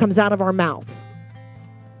Spirit that comes out of our mouth.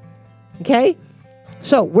 Okay?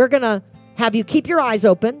 So we're going to have you keep your eyes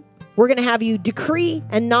open. We're going to have you decree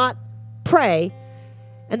and not pray.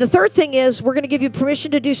 And the third thing is we're going to give you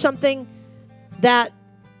permission to do something that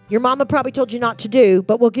your mama probably told you not to do,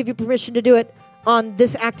 but we'll give you permission to do it on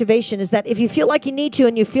this activation, is that if you feel like you need to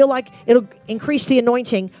and you feel like it'll increase the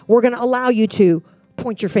anointing, we're going to allow you to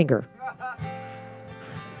point your finger.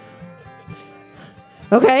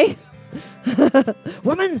 Okay?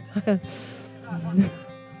 Women,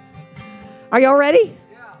 are y'all ready?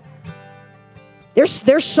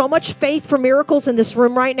 There's so much faith for miracles in this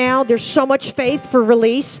room right now. There's so much faith for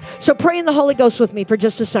release. So pray in the Holy Ghost with me for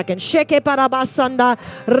just a second. Sheke parabasanda,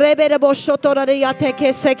 rebe boshotorariate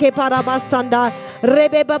ke seke parabasanda,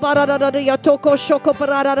 rebe babarariatoko shoko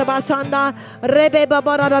parabasanda, rebe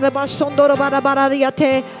babarabasondoro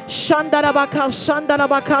barabarariate, shandarabaka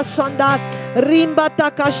shandarabaka sanda,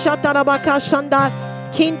 rimbataka shatarabaka sanda,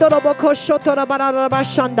 kindoroboko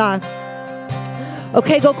shotorabarabashanda.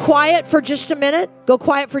 Okay, go quiet for just a minute. Go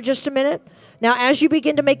quiet for just a minute. Now, as you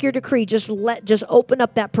begin to make your decree, just open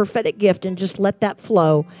up that prophetic gift and just let that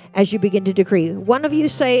flow as you begin to decree. One of you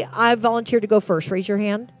say, I volunteer to go first. Raise your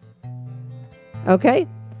hand. Okay.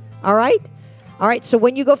 All right. All right. So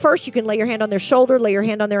when you go first, you can lay your hand on their shoulder, lay your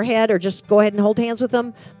hand on their head, or just go ahead and hold hands with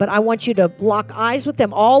them. But I want you to lock eyes with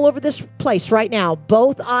them all over this place right now.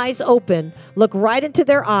 Both eyes open. Look right into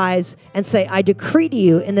their eyes and say, I decree to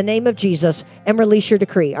you in the name of Jesus, and release your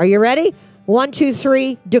decree. Are you ready? 1, 2,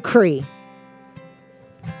 3, decree.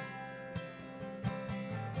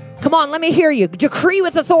 Come on, let me hear you. Decree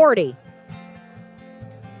with authority.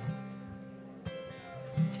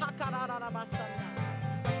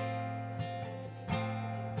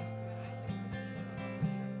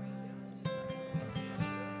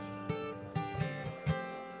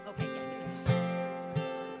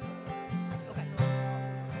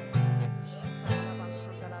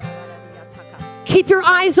 Keep your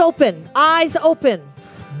eyes open. Eyes open.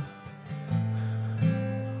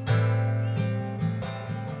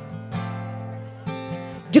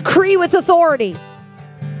 Decree with authority.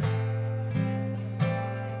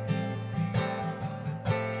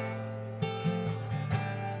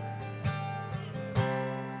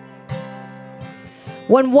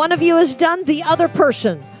 When one of you is done, the other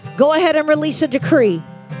person, go ahead and release a decree.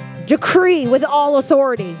 Decree with all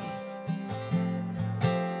authority.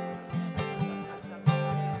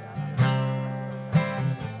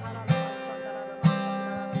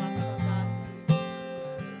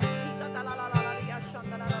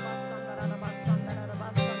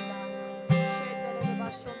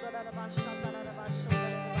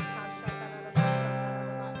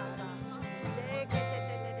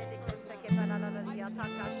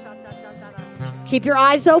 Keep your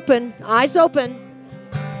eyes open. Eyes open.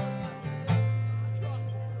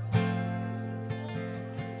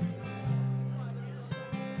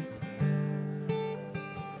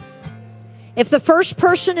 If the first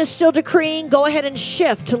person is still decreeing, go ahead and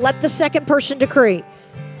shift to let the second person decree.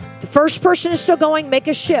 The first person is still going, make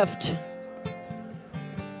a shift.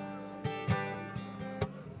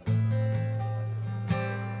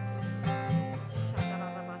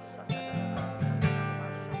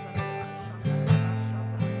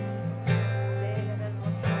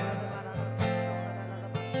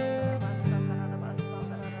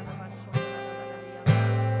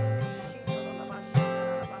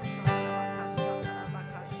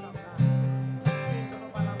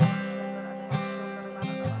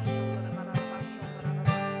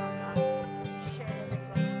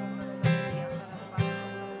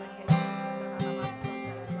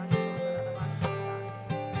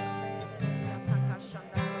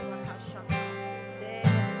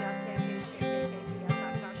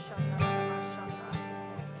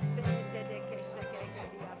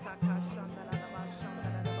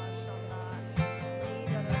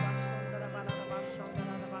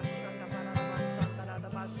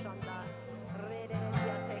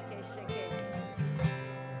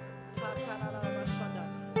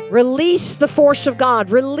 Release the force of God.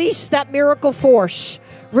 Release that miracle force.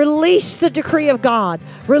 Release the decree of God.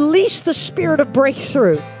 Release the spirit of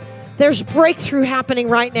breakthrough. There's breakthrough happening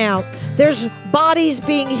right now. There's bodies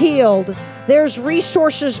being healed. There's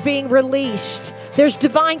resources being released. There's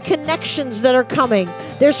divine connections that are coming.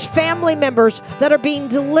 There's family members that are being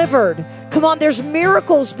delivered. Come on, there's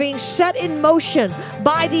miracles being set in motion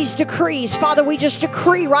by these decrees. Father, we just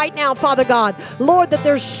decree right now, Father God, Lord, that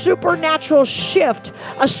there's supernatural shift,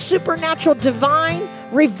 a supernatural divine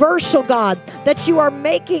reversal, God, that you are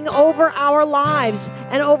making over our lives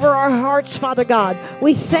and over our hearts, Father God.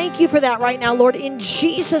 We thank you for that right now, Lord, in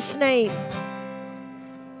Jesus' name.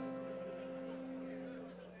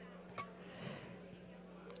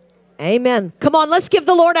 Amen. Come on, let's give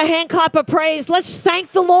the Lord a hand clap of praise. Let's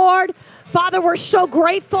thank the Lord. Father, we're so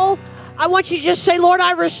grateful. I want you to just say, Lord,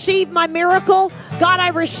 I receive my miracle. God, I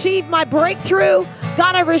receive my breakthrough.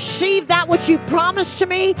 God, I receive that which you promised to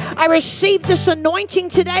me. I receive this anointing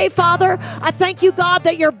today, Father. I thank you, God,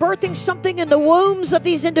 that you're birthing something in the wombs of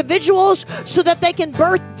these individuals so that they can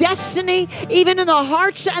birth destiny, even in the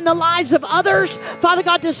hearts and the lives of others. Father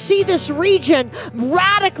God, to see this region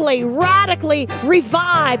radically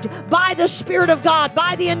revived by the Spirit of God,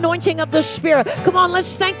 by the anointing of the Spirit. Come on,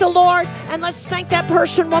 let's thank the Lord, and let's thank that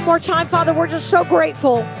person one more time. Father, we're just so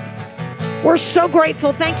grateful. We're so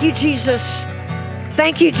grateful. Thank you, Jesus.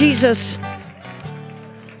 Thank you, Jesus.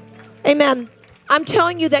 Amen. I'm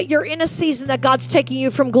telling you that you're in a season that God's taking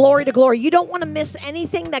you from glory to glory. You don't want to miss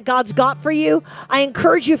anything that God's got for you. I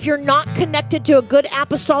encourage you, if you're not connected to a good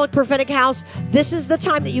apostolic prophetic house, this is the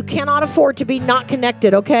time that you cannot afford to be not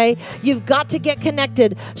connected, okay? You've got to get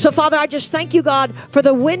connected. So, Father, I just thank you, God, for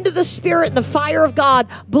the wind of the Spirit and the fire of God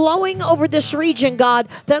blowing over this region, God,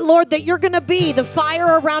 that, Lord, that you're going to be the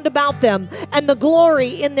fire around about them and the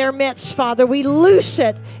glory in their midst, Father. We loose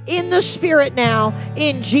it in the Spirit now,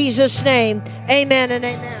 in Jesus' name. Amen and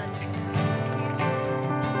amen.